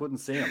enough. I couldn't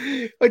see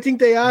him. I think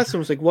they asked him,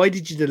 it's like, why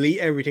did you delete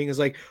everything? It's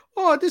like,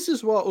 oh, this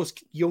is what us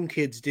young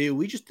kids do.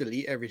 We just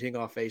delete everything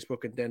off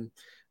Facebook, and then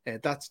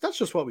that's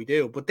just what we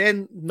do. But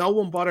then no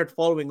one bothered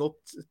following up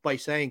by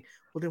saying,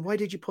 well, then why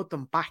did you put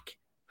them back?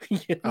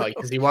 Oh,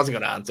 because he wasn't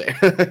going to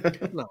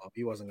answer. No,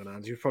 he wasn't going to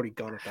answer. He was probably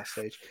gone at that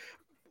stage.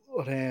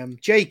 But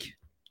Jake,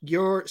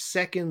 your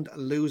second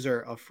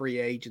loser of free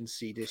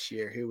agency this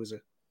year, who was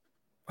it?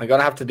 I'm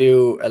gonna have to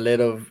do a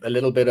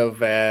little bit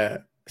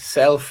of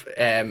self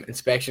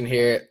inspection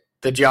here.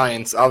 The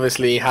Giants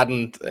obviously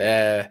hadn't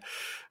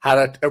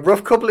had a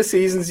rough couple of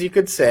seasons, you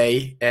could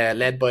say,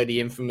 led by the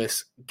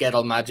infamous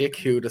Gettle Magic,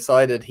 who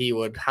decided he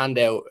would hand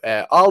out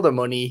all the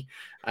money,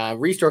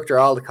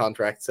 restructure all the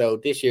contracts. So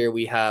this year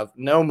we have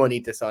no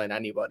money to sign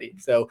anybody.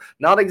 So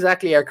not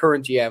exactly our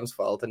current GM's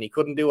fault, and he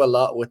couldn't do a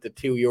lot with the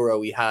 €2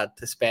 we had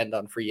to spend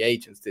on free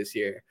agents this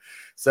year.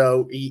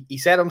 So he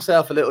set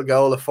himself a little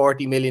goal of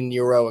 €40 million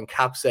in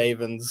cap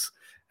savings,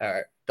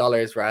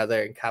 dollars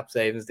rather, in cap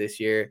savings this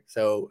year.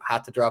 So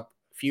had to drop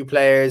a few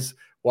players.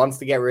 Wants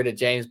to get rid of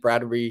James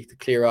Bradbury to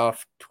clear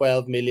off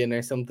 12 million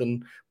or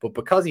something. But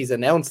because he's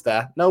announced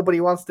that, nobody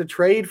wants to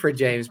trade for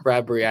James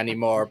Bradbury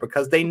anymore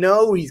because they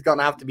know he's going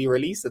to have to be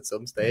released at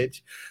some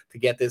stage to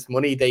get this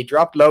money. They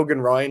dropped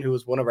Logan Ryan, who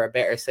was one of our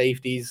better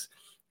safeties,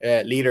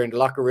 leader in the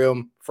locker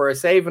room, for a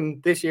saving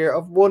this year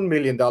of $1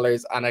 million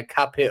and a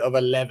cap hit of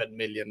 11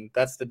 million.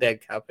 That's the dead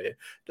cap hit.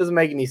 Doesn't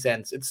make any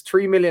sense. It's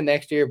 3 million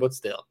next year, but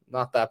still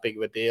not that big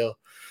of a deal.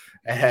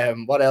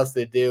 What else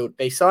they do?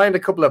 They signed a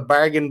couple of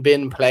bargain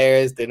bin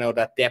players. They know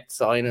that depth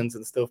signings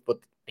and stuff, but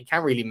I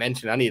can't really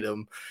mention any of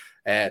them.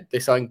 They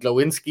signed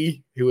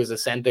Glowinski, who is a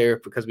center,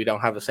 because we don't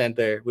have a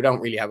center. We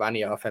don't really have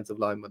any offensive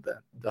line, with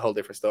the whole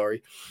different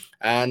story.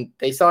 And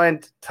they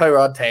signed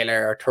Tyrod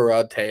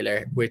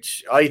Taylor,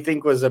 which I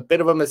think was a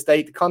bit of a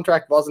mistake. The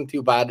contract wasn't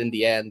too bad in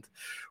the end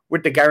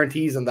with the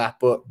guarantees and that,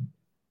 but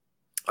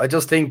I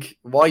just think,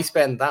 why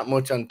spend that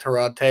much on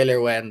Tyrod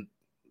Taylor when,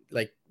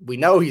 like, we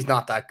know he's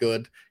not that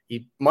good?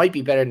 He might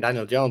be better than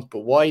Daniel Jones, but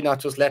why not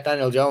just let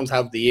Daniel Jones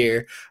have the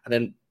year and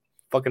then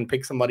fucking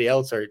pick somebody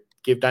else or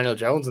give Daniel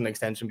Jones an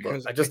extension?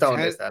 But I just don't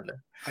understand it.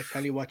 I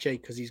tell you what,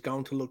 Jake, because he's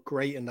going to look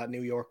great in that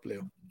New York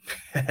blue.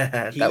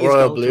 That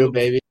royal blue,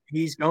 baby.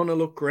 He's going to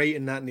look great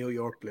in that New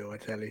York blue. I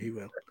tell you, he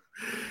will.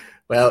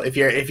 Well, if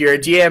you're a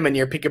GM and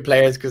you're picking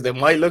players because they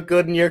might look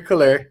good in your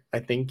color, I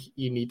think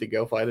you need to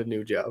go find a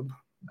new job.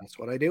 That's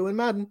what I do in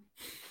Madden.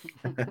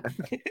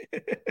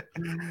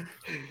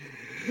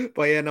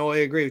 But yeah, no, I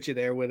agree with you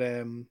there with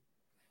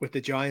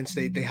the Giants.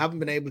 They haven't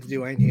been able to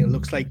do anything. It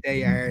looks like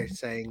they are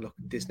saying, look,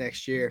 this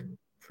next year,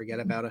 forget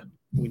about it.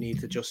 We need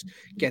to just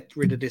get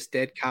rid of this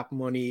dead cap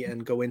money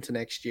and go into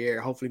next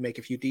year. Hopefully make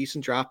a few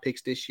decent draft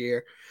picks this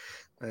year.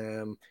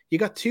 You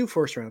got 2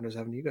 first rounders,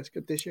 haven't you guys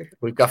got this year?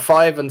 We've got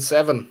 5 and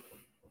 7.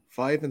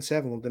 5 and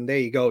 7. Well, then there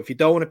you go. If you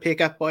don't want to pick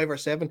up 5 or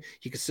 7,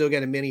 you can still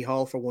get a mini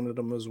haul for one of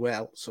them as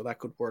well. So that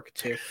could work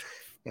too.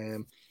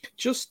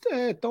 Just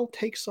don't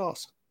take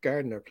Sauce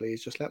Gardner,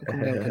 please. Just let him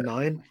come down to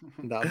 9,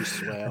 and that'll be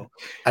swell.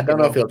 I don't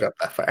know if he'll drop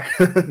that far.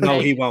 No,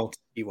 he won't.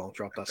 He won't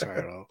drop that far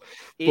at all.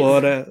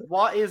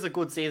 What is a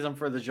good season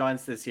for the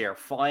Giants this year?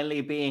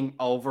 Finally being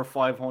over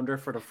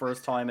 500 for the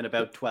first time in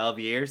about 12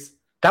 years.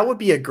 That would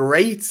be a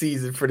great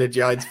season for the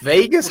Giants.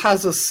 Vegas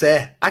has us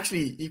set.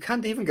 Actually, you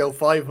can't even go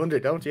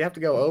 500, don't you? You have to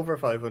go over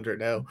 500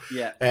 now.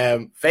 Yeah.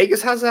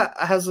 Vegas has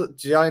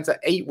Giants at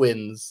 8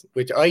 wins,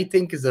 which I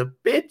think is a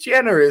bit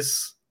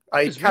generous.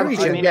 I can't see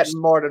them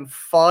getting more than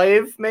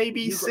 5,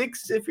 maybe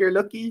 6 if you're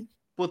lucky.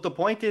 But the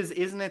point is,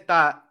 isn't it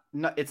that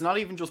it's not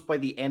even just by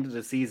the end of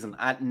the season.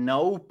 At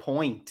no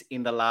point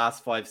in the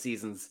last 5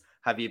 seasons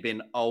have you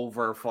been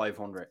over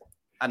 500.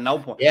 At no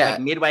point. Yeah.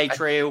 Like midway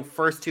through,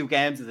 first 2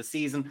 games of the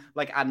season,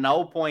 like at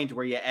no point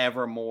were you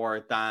ever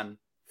more than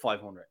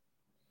 500.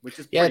 Which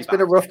is it's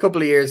been a rough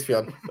couple of years,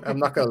 Fionn. I'm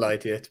not going to lie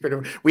to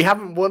you. We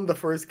haven't won the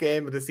first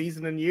game of the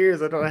season in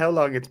years. I don't know how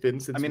long it's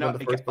been since we won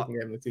the first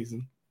game of the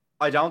season.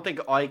 I don't think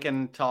I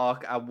can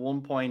talk. At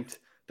one point,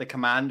 the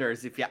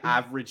Commanders, if you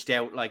averaged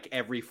out like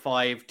every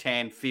 5,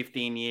 10,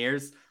 15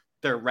 years,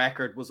 their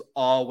record was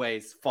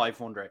always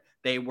 500.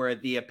 They were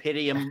the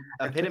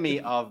epitome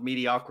of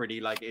mediocrity.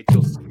 Like, it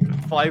just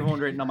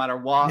 500, no matter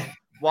what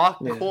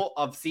cut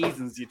of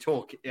seasons you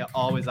took, it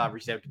always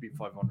averaged out to be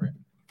 500.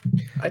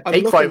 I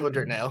take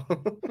 500 now.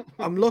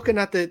 I'm looking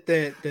at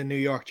the New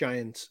York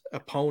Giants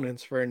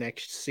opponents for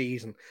next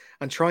season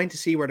and trying to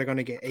see where they're going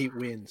to get 8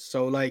 wins.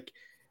 So, like,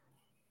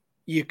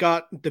 you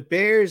got the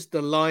Bears,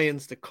 the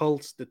Lions, the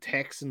Colts, the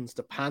Texans,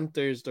 the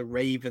Panthers, the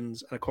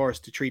Ravens, and of course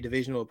the 3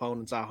 divisional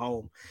opponents at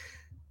home.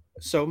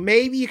 So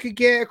maybe you could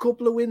get a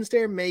couple of wins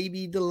there.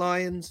 Maybe the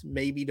Lions,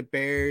 maybe the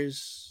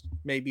Bears,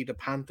 maybe the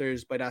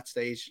Panthers. By that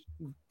stage,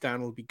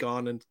 Dan will be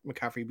gone and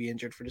McCaffrey will be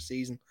injured for the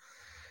season.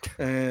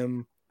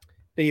 Then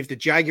you have the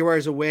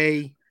Jaguars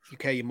away.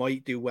 Okay, you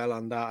might do well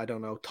on that. I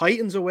don't know.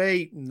 Titans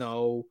away?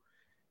 No.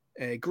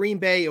 Green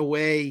Bay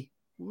away?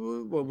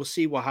 Well, we'll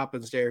see what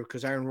happens there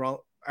because Aaron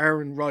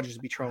Rodgers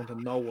will be thrown to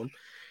no one.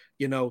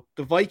 You know,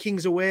 the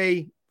Vikings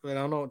away, I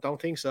don't know.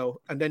 Don't think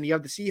so. And then you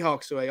have the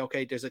Seahawks away.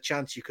 Okay, there's a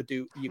chance you could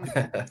beat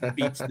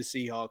the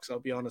Seahawks. I'll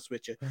be honest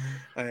with you,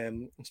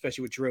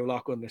 especially with Drew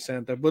Lock on the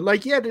center. But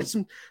like, yeah, there's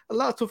a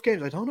lot of tough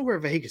games. I don't know where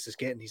Vegas is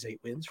getting these 8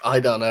 wins from. I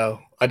don't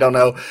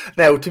know.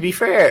 Now, to be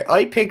fair,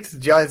 I picked the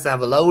Giants to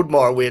have a load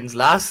more wins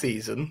last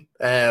season,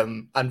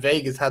 and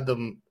Vegas had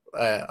them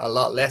a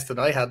lot less than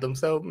I had them.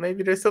 So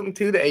maybe there's something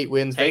to the 8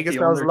 wins. Vegas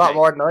knows a lot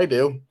more than I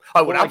do.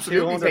 I would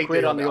absolutely take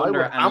quid on the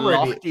under and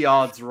lock the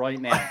odds right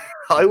now.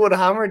 I would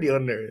hammer the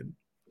under.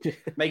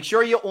 Make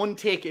sure you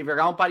untick, if you're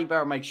on Paddy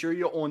Bear, make sure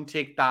you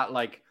untick that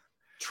like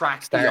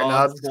track the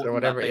odds or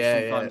whatever.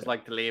 Sometimes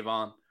like to leave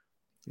on.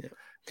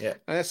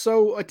 Yeah.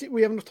 So I think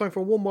we have enough time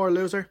for one more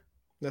loser.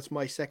 That's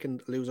my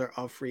second loser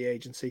of free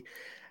agency.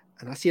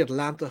 And that's the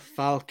Atlanta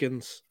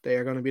Falcons. They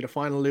are going to be the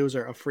final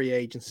loser of free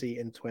agency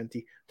in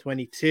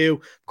 2022.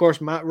 Of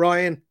course, Matt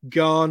Ryan,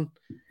 gone.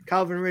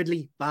 Calvin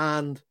Ridley,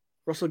 banned.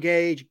 Russell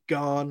Gage,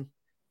 gone.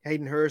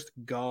 Hayden Hurst,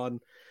 gone.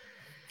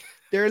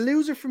 They're a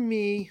loser for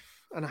me,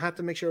 and I had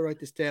to make sure I write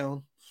this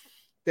down.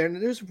 They're a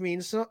loser for me.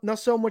 It's not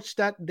so much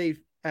that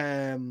they've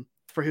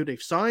for who they've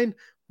signed,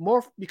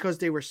 more because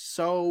they were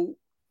so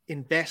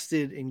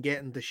invested in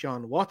getting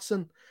Deshaun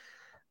Watson.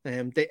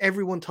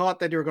 Everyone thought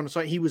that they were going to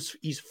sign.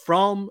 He's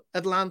from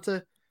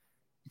Atlanta.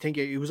 You think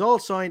he was all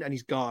signed and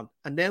he's gone.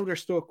 And now they're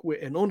stuck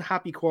with an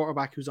unhappy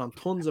quarterback who's on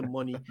tons of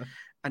money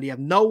and they have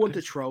no one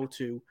to throw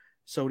to.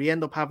 So they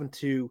end up having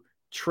to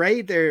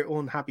trade their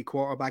unhappy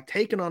quarterback,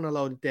 taking on a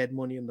load of dead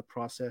money in the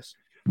process.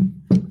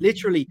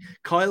 Literally,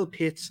 Kyle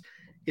Pitts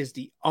is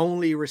the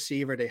only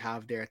receiver they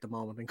have there at the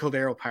moment, and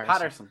Cordero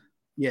Patterson.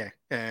 Yeah,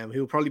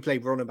 he'll probably play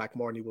running back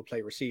more than he will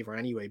play receiver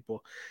anyway. But,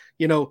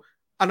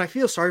 and I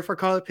feel sorry for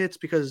Kyle Pitts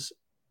because,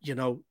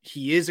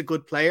 he is a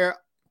good player,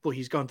 but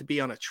he's going to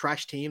be on a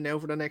trash team now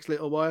for the next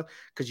little while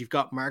because you've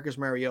got Marcus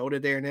Mariota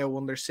there now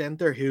under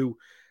center who,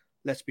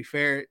 let's be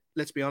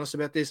honest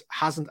about this,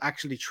 hasn't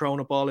actually thrown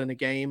a ball in a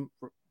game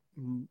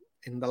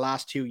in the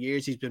last 2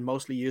 years. He's been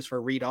mostly used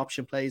for read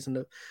option plays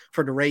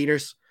for the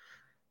Raiders.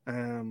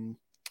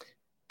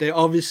 They're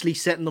obviously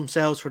setting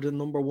themselves for the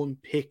number 1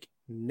 pick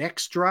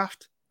next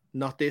draft,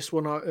 not this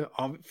one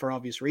for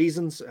obvious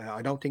reasons.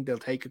 I don't think they'll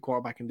take a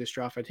quarterback in this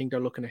draft. I think they're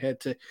looking ahead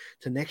to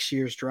next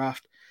year's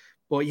draft.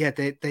 But yeah,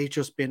 they've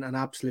just been an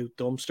absolute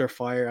dumpster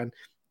fire. And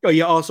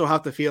you also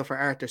have to feel for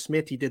Arthur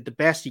Smith. He did the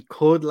best he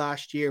could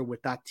last year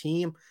with that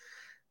team.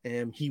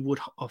 He would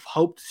have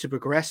hoped to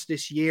progress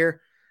this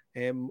year.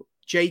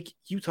 Jake,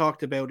 you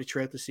talked about it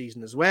throughout the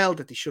season as well,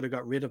 that they should have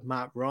got rid of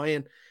Matt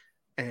Ryan.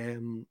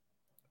 And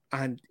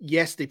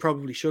yes, they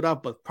probably should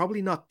have, but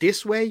probably not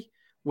this way,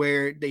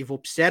 where they've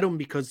upset him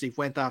because they've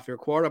went after a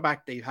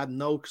quarterback. They've had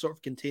no sort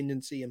of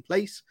contingency in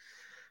place.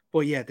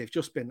 But yeah, they've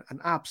just been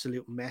an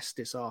absolute mess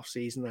this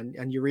offseason,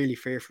 and you really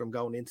fear for them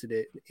going into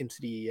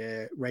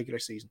the regular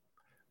season.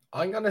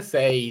 I'm going to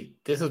say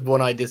this is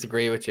one I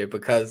disagree with you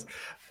because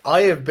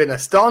I have been a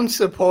staunch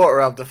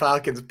supporter of the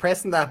Falcons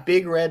pressing that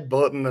big red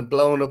button and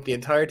blowing up the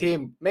entire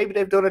team. Maybe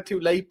they've done it too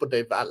late, but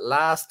they've at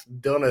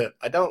last done it.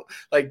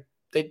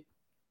 They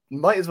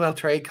might as well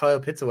trade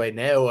Kyle Pitts away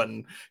now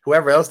and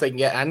whoever else they can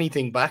get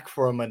anything back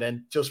for him and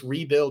then just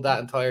rebuild that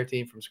entire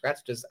team from scratch.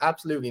 There's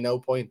absolutely no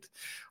point.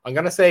 I'm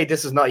going to say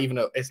this is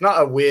it's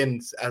not a win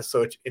as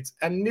such. It's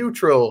a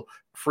neutral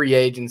free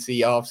agency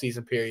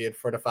offseason period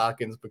for the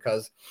Falcons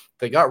because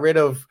they got rid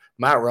of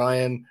Matt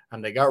Ryan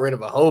and they got rid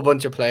of a whole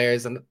bunch of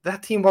players, and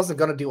that team wasn't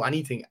going to do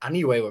anything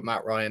anyway with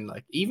Matt Ryan.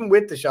 Like, even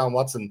with Deshaun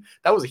Watson,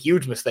 that was a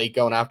huge mistake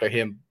going after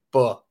him,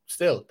 but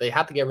still, they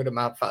had to get rid of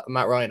Matt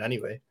Ryan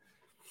anyway.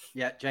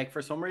 Yeah, Jake,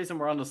 for some reason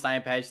we're on the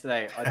same page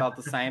today. I thought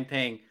the same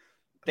thing.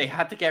 They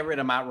had to get rid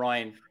of Matt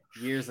Ryan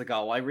years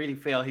ago. I really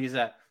feel he's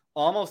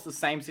almost the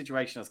same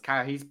situation as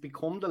Carr. He's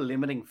become the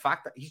limiting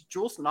factor. He's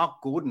just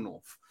not good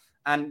enough.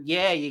 And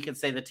yeah, you can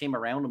say the team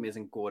around him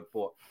isn't good,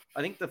 but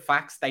I think the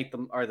facts state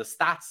them, or the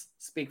stats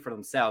speak for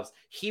themselves.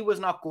 He was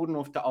not good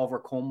enough to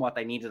overcome what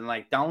they needed. And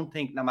I don't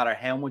think no matter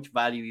how much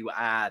value you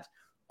add,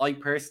 I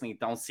personally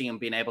don't see him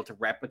being able to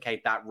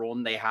replicate that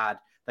run they had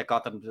that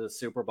got them to the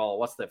Super Bowl.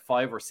 What's that,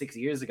 5 or 6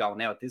 years ago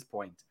now at this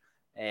point?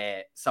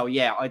 So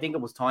yeah, I think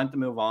it was time to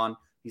move on.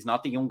 He's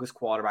not the youngest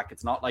quarterback.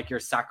 It's not like you're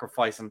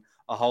sacrificing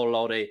a whole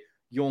load of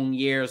young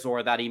years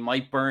or that he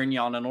might burn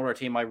you on another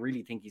team. I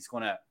really think he's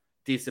going to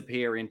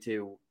disappear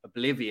into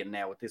oblivion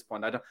now at this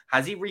point.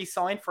 Has he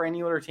re-signed for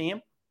any other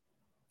team?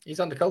 He's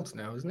on the Colts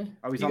now, isn't he?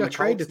 Oh, he got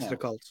traded to the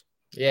Colts.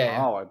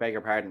 Yeah. Oh, I beg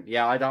your pardon.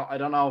 Yeah, I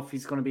don't know if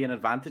he's going to be an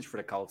advantage for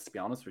the Colts, to be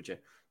honest with you.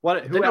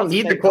 They don't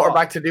need the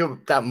quarterback to do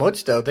that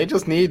much, though. They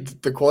just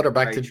need the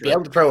quarterback to be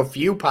able to throw a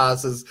few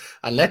passes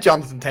and let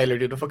Jonathan Taylor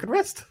do the fucking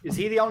rest. Is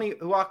he the only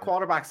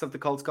quarterbacks have the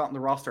Colts got on the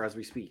roster as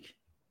we speak?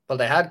 Well,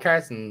 they had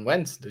Carson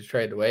Wentz to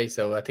trade away,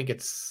 so I think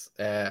it's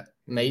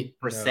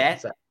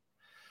Brissett.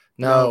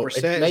 No,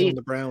 Brissett is on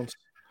the Browns.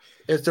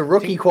 It's the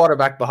rookie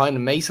quarterback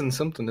behind Mason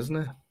something, isn't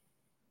it?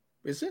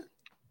 Is it?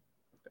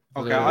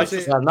 Okay, I was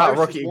just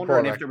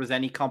wondering if there was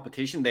any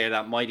competition there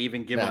that might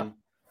even give him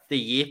the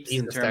yips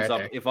in terms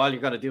of if all you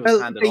got to do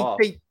is hand it off.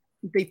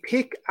 They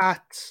pick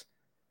at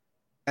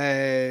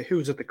Who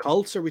was it? The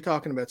Colts? Are we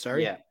talking about?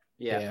 Sorry.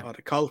 Yeah. Oh,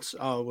 the Colts.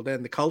 Oh, well,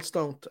 then the Colts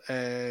don't.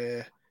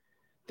 They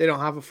don't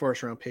have a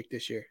first round pick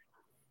this year.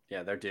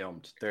 Yeah, they're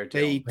doomed. I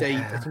think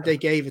they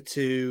gave it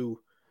to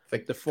the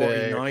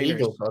 49ers. The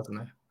Eagles,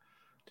 wasn't it?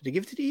 Did they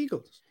give it to the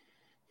Eagles?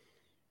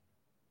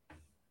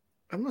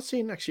 I'm not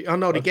seeing actually. Oh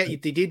no, they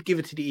did give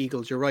it to the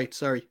Eagles. You're right.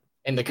 Sorry.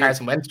 In the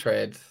Carson Wentz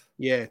trade.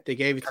 Yeah, they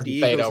gave it to the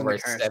Eagles. Eagles Over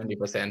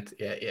 70%.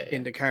 Yeah.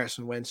 In the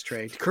Carson Wentz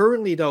trade.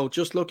 Currently, though,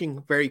 just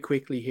looking very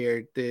quickly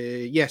here,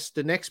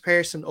 the next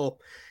person up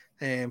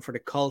for the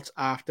Colts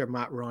after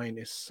Matt Ryan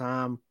is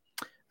Sam.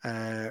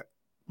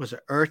 Was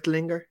it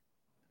Ertlinger?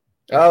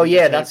 Oh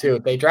yeah, that's who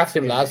they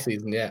drafted him last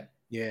season.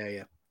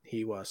 Yeah.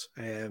 He was.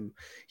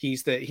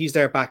 He's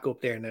their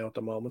backup there now at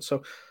the moment.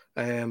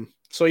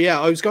 So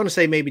yeah, I was going to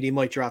say maybe they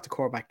might draft a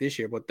quarterback this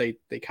year, but they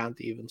can't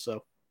even.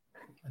 So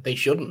they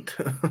shouldn't.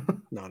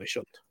 No, they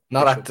shouldn't.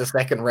 Not at the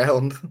second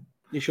round.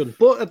 You shouldn't.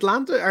 But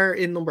Atlanta are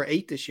in number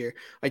 8 this year.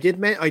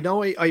 I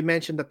know I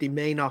mentioned that they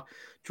may not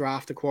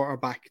draft a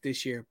quarterback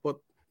this year, but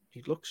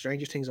look,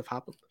 stranger things have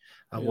happened.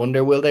 I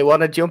wonder, will they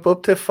want to jump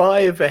up to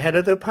 5 ahead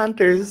of the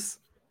Panthers?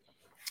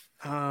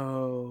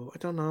 Oh, I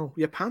don't know.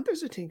 Yeah,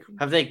 Panthers, I think.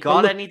 Have they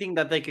got anything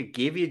that they could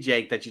give you,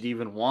 Jake, that you'd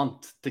even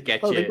want to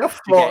get you? They got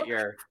get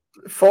your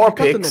 4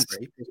 picks.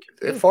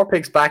 4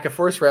 picks back, a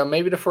first round,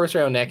 maybe the first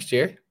round next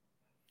year.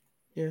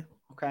 Yeah.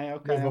 Okay.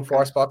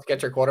 4 spots to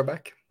get your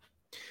quarterback.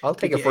 I'll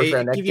take a first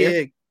round next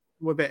year.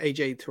 What about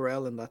AJ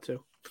Terrell in that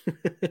too?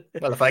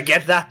 Well, if I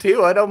get that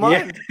too, I don't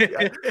mind.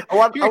 Yeah. I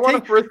want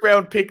a first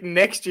round pick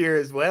next year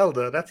as well,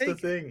 though. That's the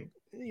thing.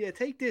 Yeah,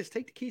 take this.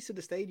 Take the keys to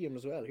the stadium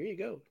as well. Here you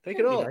go. Take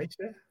it all. Nice,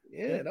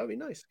 yeah, that'd be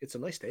nice. It's a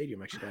nice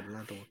stadium, actually, that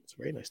Atlanta one. It's a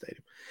very nice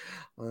stadium.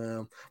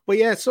 But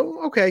yeah,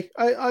 so okay,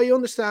 I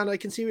understand. I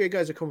can see where you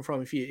guys are coming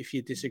from if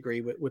you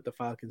disagree with the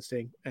Falcons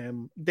thing.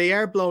 They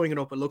are blowing it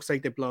up. It looks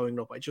like they're blowing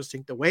it up. I just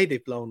think the way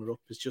they've blown it up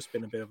has just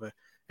been a bit of a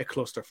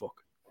clusterfuck.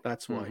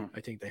 That's why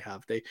I think they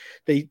have.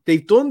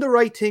 They've done the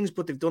right things,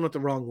 but they've done it the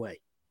wrong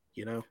way.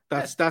 You know,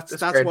 that's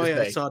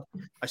why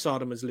I saw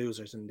them as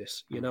losers in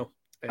this. You know,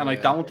 and I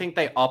don't think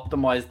they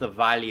optimized the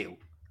value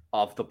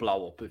of the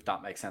blow up, if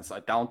that makes sense. I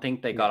don't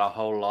think they got a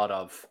whole lot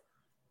of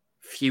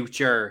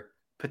future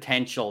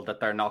potential that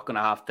they're not going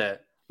to have to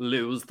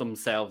lose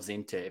themselves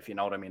into, if you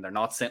know what I mean. They're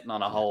not sitting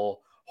on a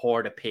whole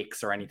horde of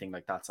picks or anything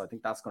like that. So I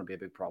think that's going to be a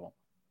big problem.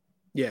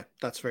 Yeah,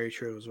 that's very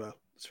true as well.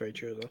 It's very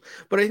true as well.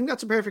 But I think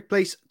that's a perfect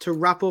place to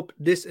wrap up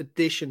this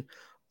edition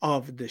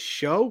of the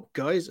show.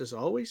 Guys, as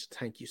always,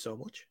 thank you so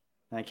much.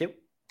 Thank you.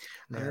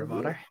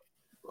 We'll,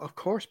 of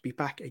course, be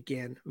back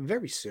again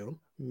very soon.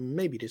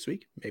 Maybe this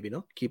week, maybe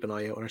not. Keep an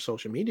eye out on our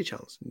social media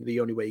channels. The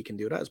only way you can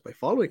do that is by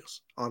following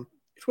us on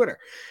Twitter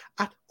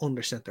at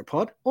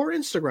UnderCenterPod or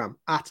Instagram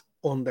at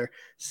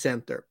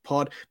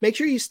UnderCenterPod. Make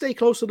sure you stay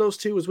close to those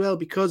two as well,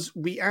 because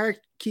we are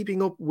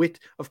keeping up with,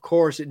 of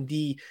course,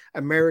 the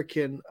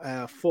American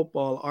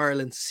Football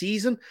Ireland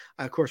season.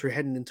 Of course, we're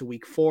heading into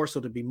week 4,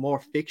 so there'll be more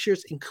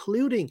fixtures,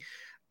 including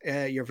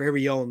your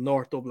very own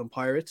North Dublin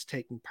Pirates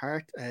taking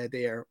part.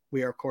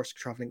 We are, of course,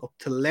 traveling up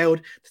to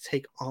Louth to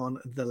take on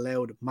the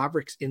Louth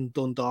Mavericks in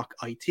Dundalk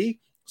IT.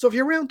 So if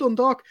you're around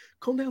Dundalk,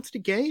 come down to the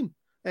game.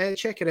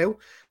 Check it out.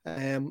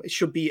 It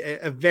should be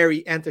a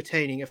very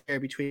entertaining affair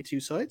between the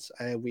two sides.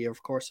 We are,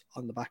 of course,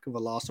 on the back of a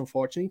loss,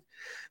 unfortunately.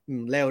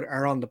 Louth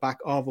are on the back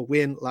of a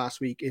win last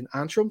week in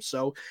Antrim.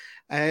 So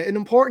an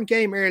important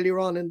game earlier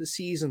on in the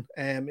season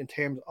in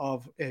terms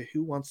of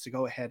who wants to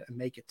go ahead and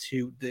make it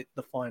to the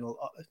final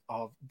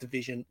of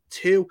Division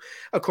 2.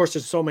 Of course,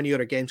 there's so many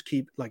other games.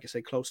 Keep, like I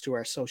say, close to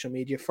our social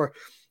media for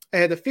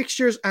the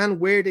fixtures and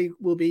where they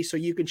will be, so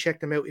you can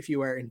check them out if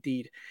you are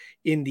indeed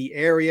in the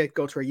area.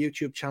 Go to our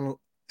YouTube channel,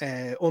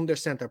 Under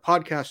Center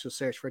Podcast. You'll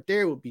search for it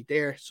there. We'll be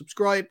there.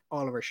 Subscribe.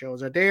 All of our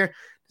shows are there.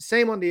 The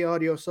same on the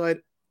audio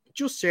side.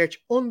 Just search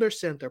Under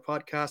Center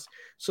Podcast.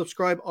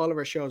 Subscribe. All of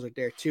our shows are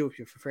there too if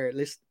you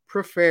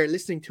prefer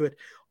listening to it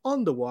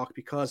on the walk,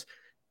 because,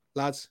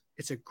 lads,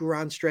 it's a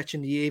grand stretch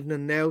in the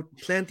evening now.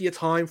 Plenty of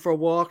time for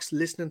walks,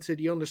 listening to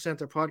the Under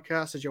Center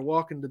Podcast as you're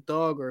walking the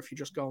dog, or if you're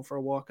just going for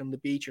a walk on the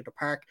beach or the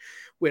park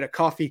with a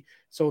coffee.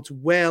 So it's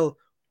well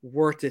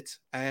worth it.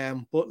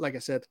 But like I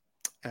said,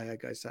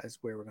 guys, that is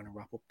where we're going to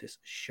wrap up this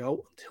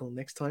show. Until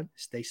next time,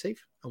 stay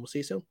safe, and we'll see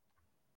you soon.